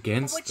 prejudices But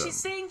against what them. she's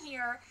saying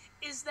here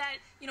is that,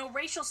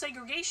 racial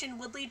segregation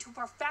would lead to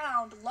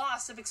profound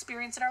loss of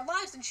experience in our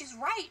lives, and she's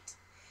right.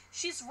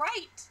 She's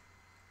right.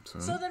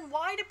 So then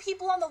why do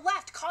people on the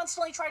left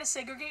constantly try to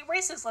segregate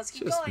races? Let's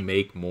keep Just going.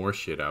 make more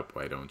shit up,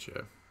 why don't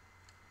you?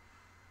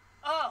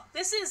 Oh,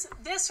 this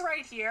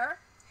right here.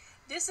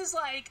 This is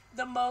like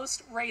the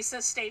most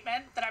racist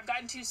statement that I've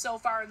gotten to so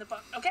far in the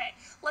book. Okay,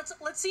 let's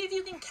see if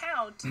you can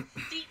count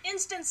the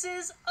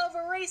instances of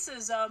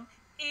racism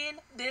in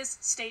this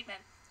statement.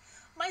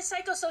 My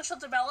psychosocial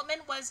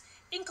development was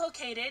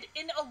inculcated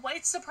in a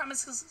white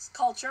supremacist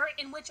culture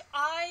in which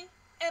I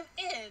am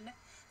in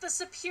the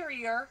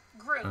superior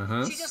group.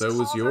 She just so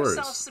was called yours.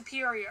 herself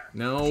superior.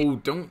 No,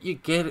 don't you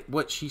get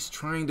what she's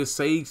trying to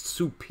say?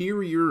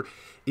 Superior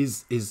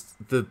is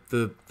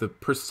the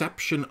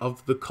perception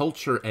of the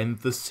culture and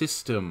the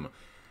system.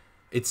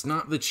 It's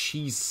not that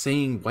she's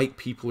saying white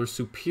people are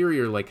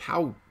superior. Like,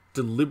 how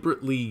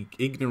deliberately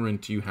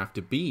ignorant do you have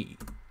to be?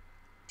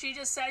 She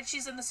just said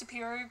she's in the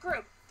superior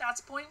group.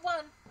 That's point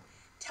one.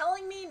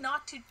 Telling me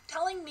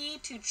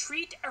to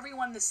treat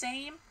everyone the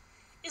same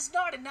is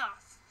not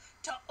enough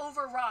to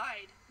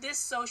override this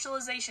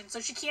socialization. So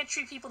she can't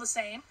treat people the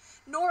same,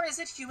 nor is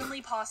it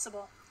humanly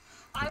possible.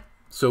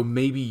 So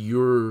maybe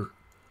you're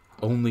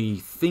only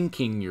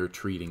thinking you're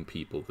treating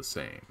people the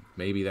same.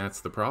 Maybe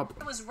that's the problem.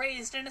 I was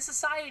raised in a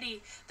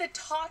society that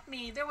taught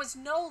me there was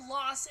no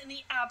loss in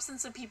the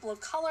absence of people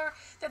of color,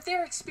 that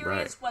their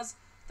experience was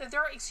that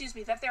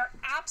their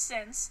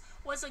absence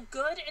was a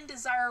good and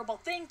desirable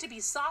thing to be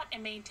sought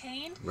and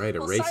maintained. Right, a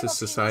racist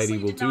society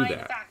will do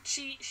that. Fact,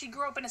 she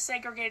grew up in a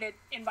segregated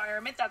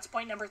environment. That's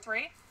point number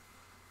 3.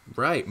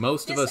 Right,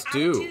 most of us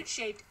do. This attitude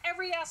shaped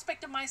every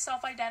aspect of my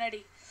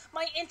self-identity.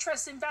 My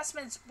interests,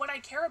 investments, what I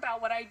care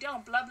about, what I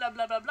don't, blah, blah,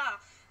 blah, blah, blah.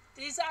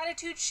 These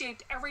attitudes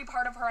shaped every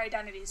part of her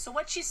identity. So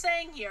what she's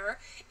saying here,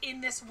 in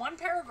this one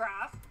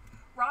paragraph,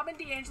 Robin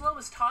DiAngelo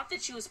was taught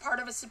that she was part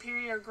of a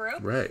superior group.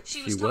 Right,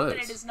 She was taught that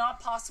it is not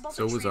possible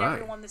to treat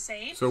everyone the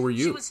same. So were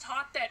you. She was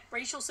taught that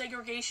racial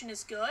segregation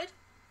is good.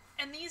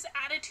 And these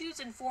attitudes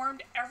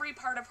informed every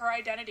part of her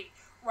identity.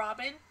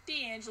 Robin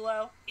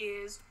DiAngelo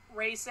is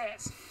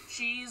racist.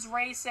 She's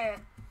racist.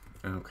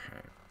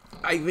 Okay.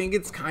 I think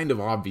it's kind of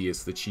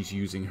obvious that she's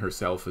using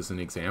herself as an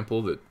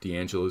example, that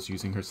DiAngelo's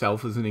using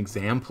herself as an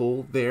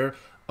example there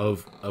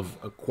of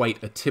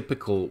quite a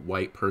typical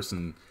white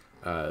person's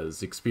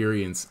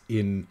experience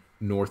in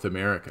North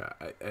America.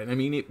 And I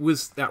mean,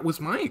 that was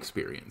my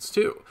experience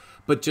too.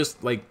 But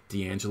just like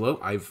DiAngelo,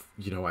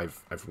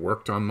 I've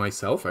worked on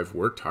myself. I've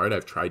worked hard.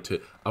 I've tried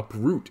to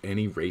uproot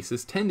any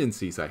racist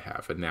tendencies I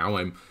have. And now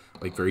I'm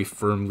like very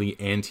firmly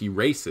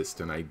anti-racist.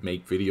 And I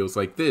make videos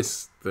like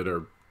this that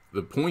are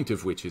the point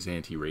of which is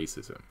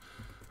anti-racism.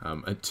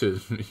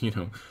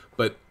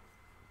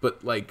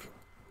 But like,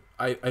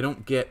 I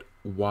don't get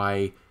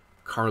why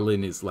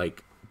Karlyn is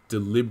like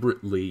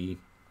deliberately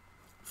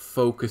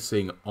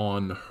focusing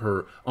on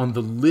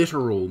the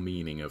literal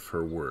meaning of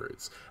her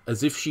words,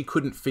 as if she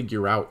couldn't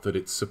figure out that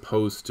it's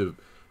supposed to,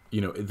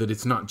 that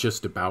it's not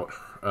just about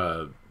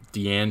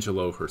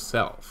DiAngelo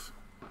herself.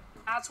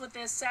 That's what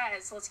this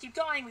says. Let's keep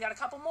going. We got a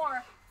couple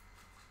more.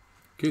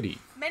 Goody.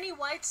 Many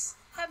whites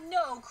have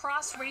no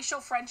cross-racial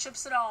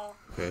friendships at all.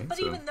 Okay, but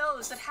so even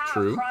those that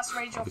have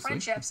cross-racial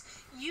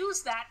friendships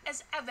use that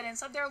as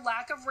evidence of their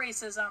lack of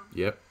racism.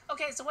 Yep.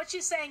 Okay, so what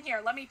she's saying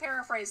here, let me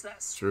paraphrase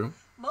this. True.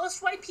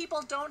 Most white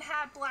people don't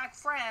have black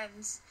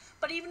friends,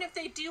 but even if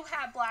they do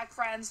have black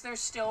friends, they're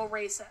still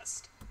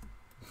racist.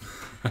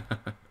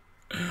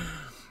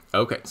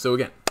 Okay, so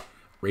again,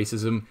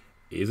 racism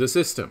is a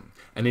system.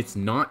 And it's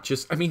not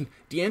just... I mean,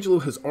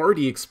 DiAngelo has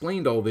already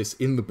explained all this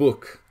in the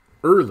book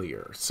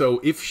earlier. So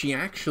if she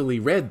actually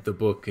read the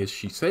book as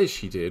she says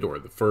she did, or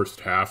the first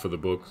half of the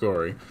book,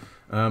 sorry,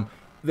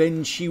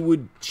 then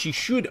she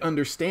should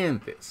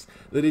understand this.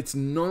 That it's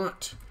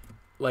not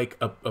like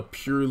a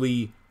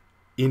purely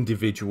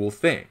individual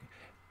thing.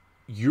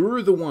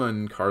 You're the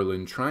one,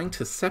 Karlyn, trying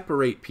to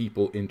separate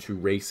people into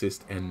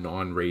racist and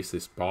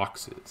non-racist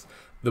boxes.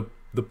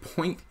 The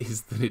point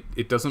is that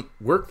it doesn't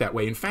work that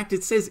way. In fact,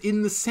 it says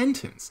in the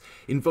sentence,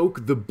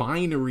 invoke the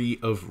binary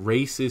of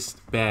racist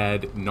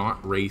bad,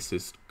 not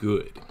racist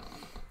good.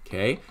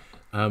 Okay?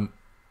 And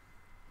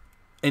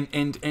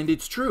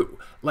it's true.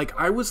 Like,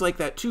 I was like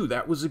that too.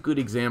 That was a good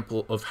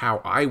example of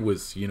how I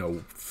was,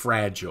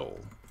 fragile.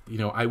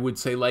 I would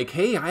say like,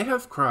 hey, I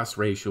have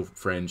cross-racial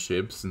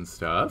friendships and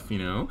stuff,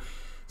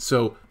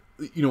 So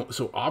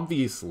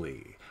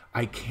obviously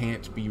I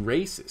can't be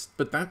racist.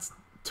 But that's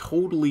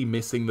totally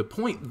missing the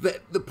point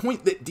that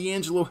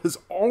DiAngelo has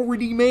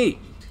already made.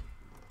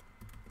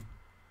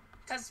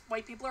 Because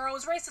white people are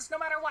always racist, no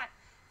matter what.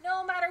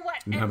 No matter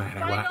what. No matter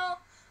what.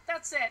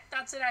 That's it.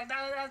 That's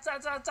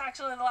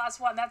actually the last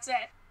one. That's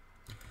it.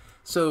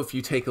 So if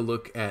you take a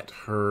look at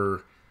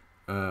her,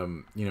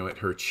 at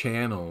her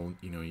channel,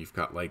 you've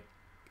got like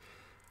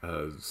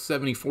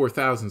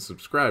 74,000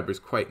 subscribers.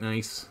 Quite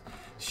nice.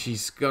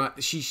 She's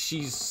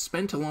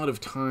spent a lot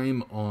of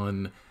time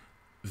on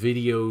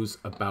videos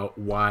about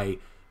why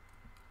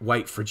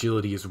white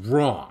fragility is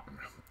wrong.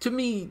 To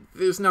me,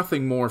 there's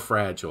nothing more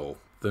fragile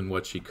than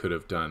what she could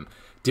have done.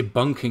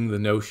 Debunking the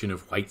notion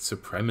of white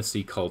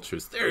supremacy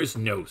cultures. There's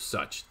no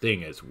such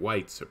thing as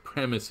white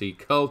supremacy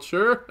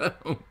culture.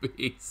 Don't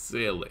be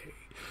silly.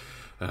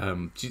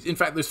 In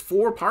fact, there's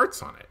 4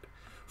 parts on it.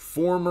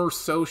 Former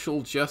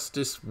social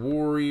justice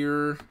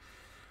warrior.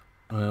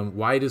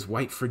 Why does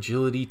white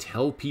fragility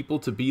tell people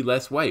to be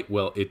less white?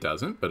 Well, it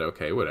doesn't, but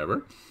okay,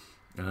 whatever.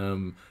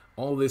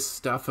 All this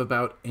stuff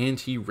about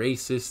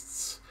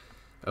anti-racists.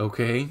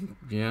 Okay,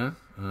 yeah.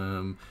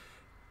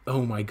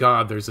 Oh my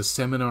god, there's a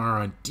seminar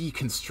on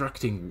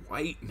deconstructing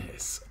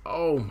whiteness.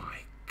 Oh my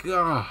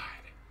god.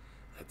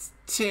 That's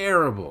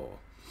terrible.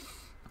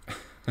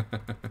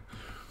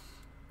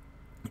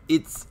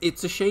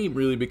 It's a shame,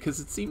 really,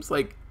 because it seems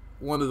like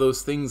one of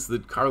those things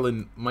that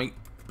Karlyn might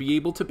be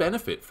able to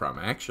benefit from,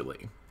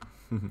 actually.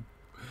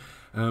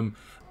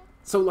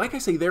 So, like I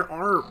say, there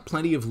are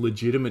plenty of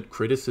legitimate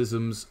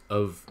criticisms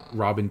of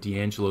Robin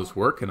DiAngelo's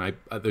work, and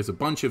there's a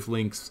bunch of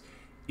links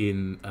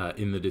in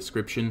the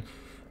description.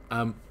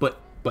 But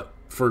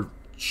for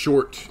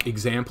short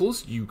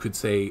examples, you could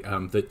say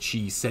that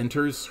she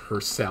centers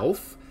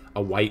herself,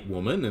 a white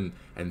woman,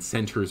 and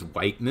centers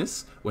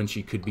whiteness when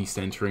she could be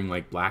centering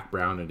like black,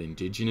 brown, and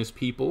indigenous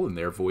people and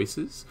their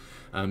voices.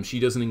 She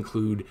doesn't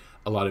include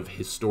a lot of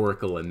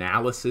historical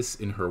analysis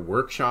in her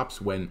workshops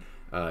when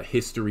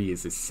history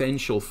is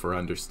essential for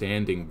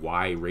understanding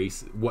what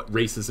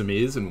racism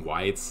is and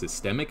why it's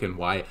systemic and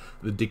why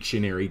the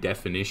dictionary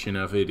definition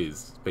of it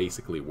is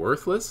basically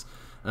worthless.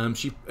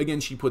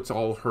 She puts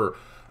all her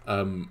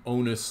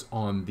onus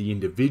on the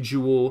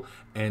individual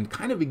and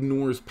kind of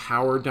ignores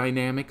power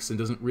dynamics and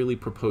doesn't really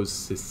propose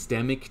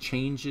systemic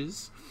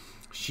changes.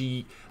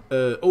 She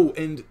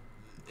and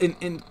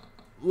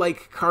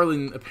like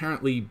Karlyn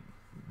apparently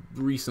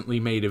recently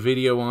made a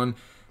video on,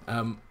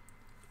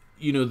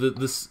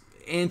 this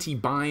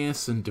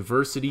anti-bias and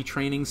diversity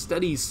training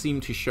studies seem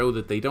to show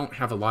that they don't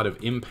have a lot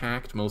of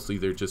impact. Mostly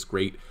they're just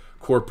great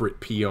corporate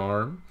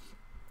PR.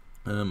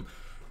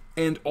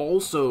 And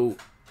also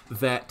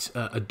that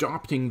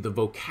adopting the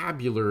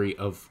vocabulary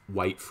of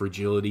white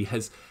fragility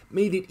has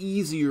made it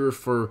easier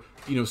for,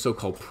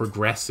 so-called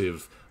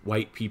progressive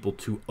white people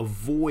to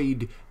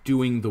avoid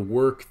doing the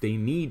work they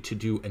need to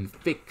do and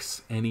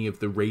fix any of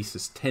the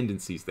racist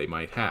tendencies they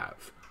might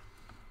have.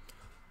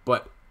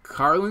 But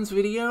Karlyn's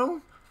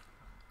video?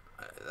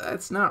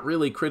 That's not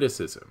really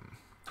criticism.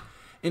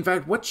 In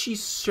fact, what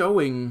she's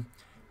showing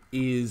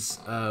is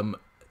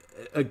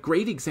a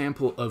great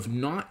example of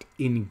not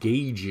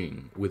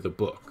engaging with a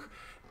book.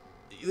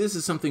 This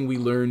is something we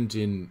learned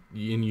in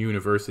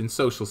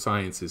social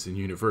sciences in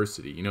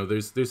university.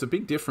 There's a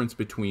big difference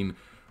between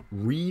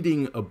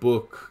reading a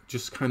book,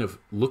 just kind of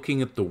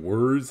looking at the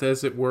words,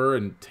 as it were,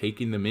 and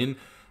taking them in,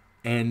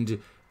 and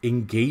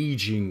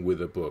engaging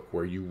with a book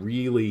where you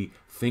really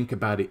think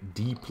about it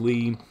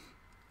deeply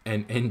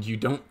and you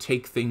don't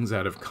take things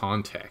out of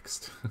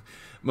context.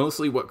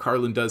 Mostly what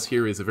Karlyn does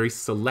here is a very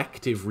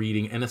selective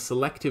reading and a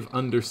selective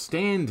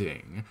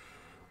understanding,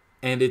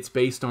 and it's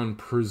based on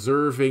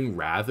preserving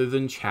rather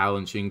than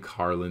challenging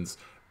Karlyn's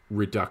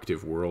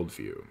reductive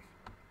worldview.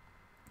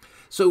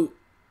 So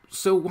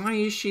why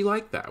is she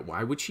like that?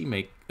 Why would she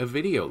make a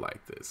video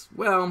like this?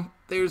 Well,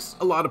 there's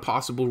a lot of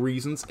possible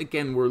reasons.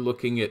 Again, we're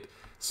looking at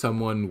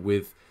someone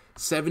with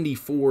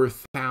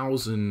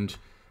 74,000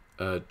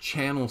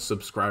 channel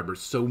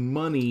subscribers, so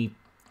money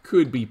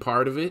could be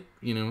part of it,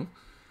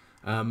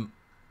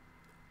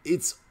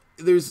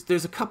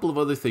 There's a couple of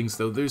other things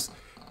though.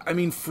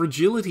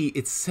 Fragility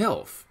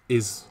itself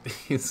is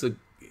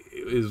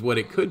what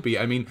it could be.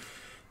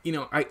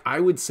 I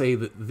would say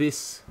that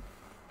this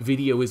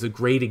video is a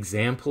great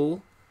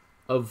example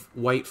of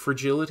white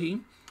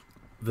fragility.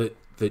 That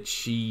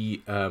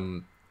she,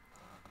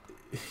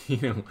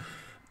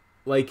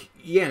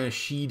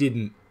 she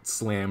didn't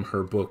slam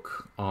her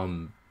book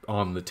on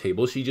the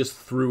table. She just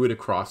threw it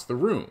across the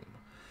room.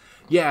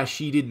 Yeah,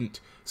 she didn't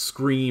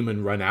scream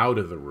and run out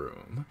of the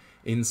room.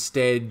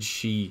 Instead,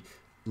 she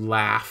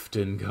laughed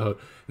and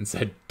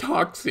said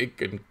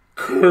toxic and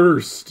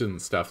cursed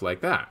and stuff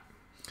like that.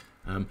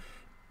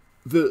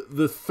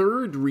 The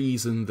third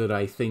reason that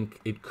I think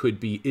it could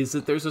be is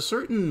that there's a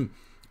certain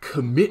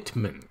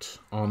commitment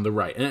on the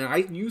right. And I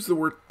use the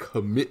word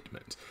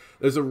commitment.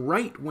 There's a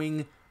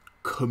right-wing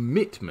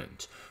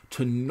commitment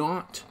to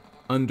not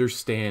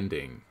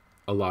understanding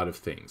a lot of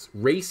things.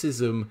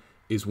 Racism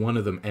is one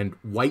of them, and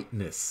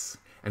whiteness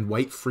and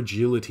white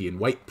fragility and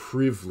white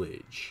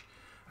privilege.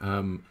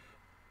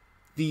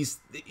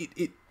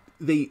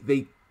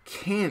 They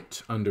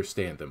can't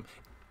understand them.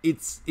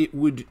 It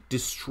would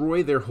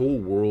destroy their whole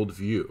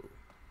worldview.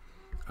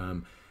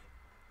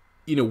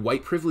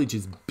 White privilege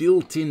is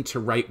built into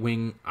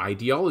right-wing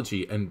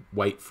ideology, and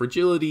white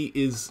fragility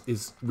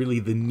is really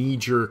the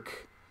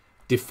knee-jerk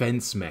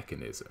defense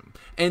mechanism.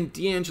 And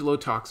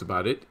DiAngelo talks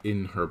about it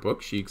in her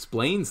book. She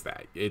explains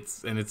that.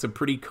 It's a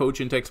pretty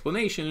cogent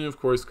explanation, and of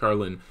course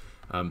Karlyn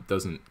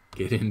doesn't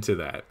get into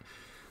that.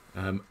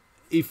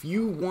 If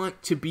you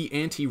want to be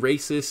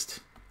anti-racist,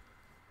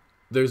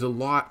 there's a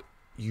lot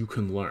you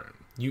can learn.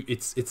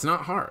 It's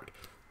not hard.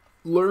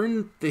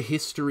 Learn the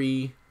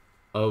history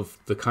of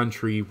the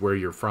country where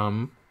you're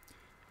from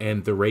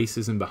and the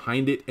racism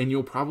behind it, and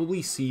you'll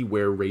probably see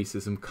where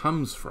racism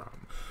comes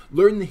from.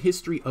 Learn the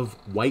history of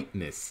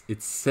whiteness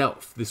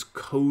itself, this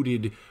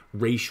coded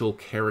racial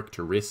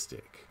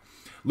characteristic.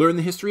 Learn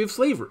the history of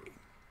slavery.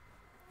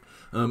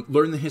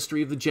 Learn the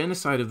history of the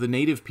genocide of the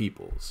native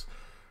peoples.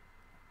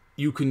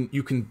 You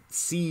can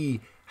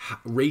see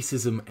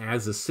racism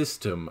as a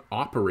system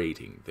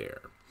operating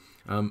there.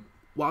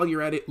 While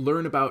you're at it,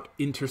 learn about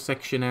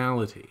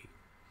intersectionality.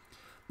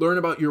 Learn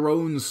about your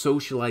own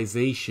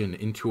socialization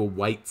into a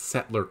white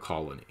settler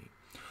colony.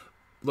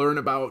 Learn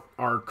about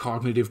our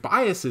cognitive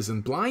biases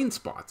and blind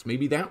spots.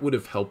 Maybe that would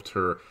have helped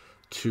her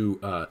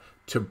to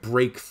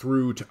break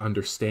through to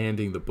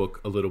understanding the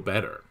book a little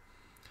better.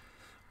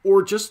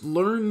 Or just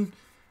learn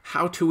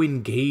how to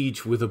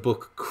engage with a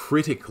book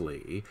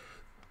critically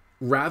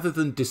rather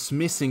than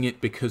dismissing it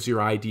because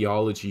your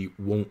ideology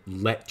won't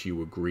let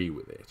you agree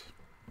with it.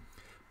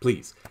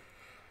 Please,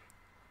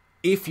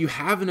 if you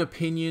have an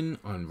opinion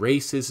on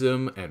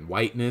racism and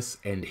whiteness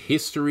and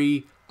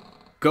history,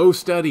 go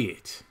study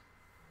it.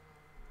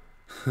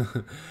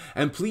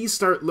 And please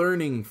start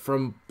learning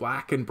from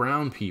black and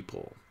brown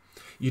people.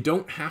 You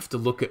don't have to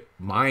look at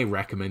my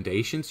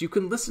recommendations. You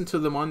can listen to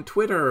them on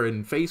Twitter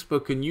and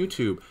Facebook and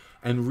YouTube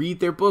and read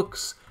their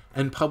books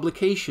and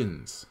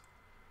publications.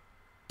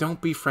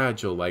 Don't be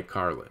fragile like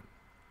Karlyn.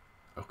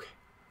 Okay,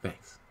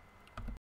 thanks.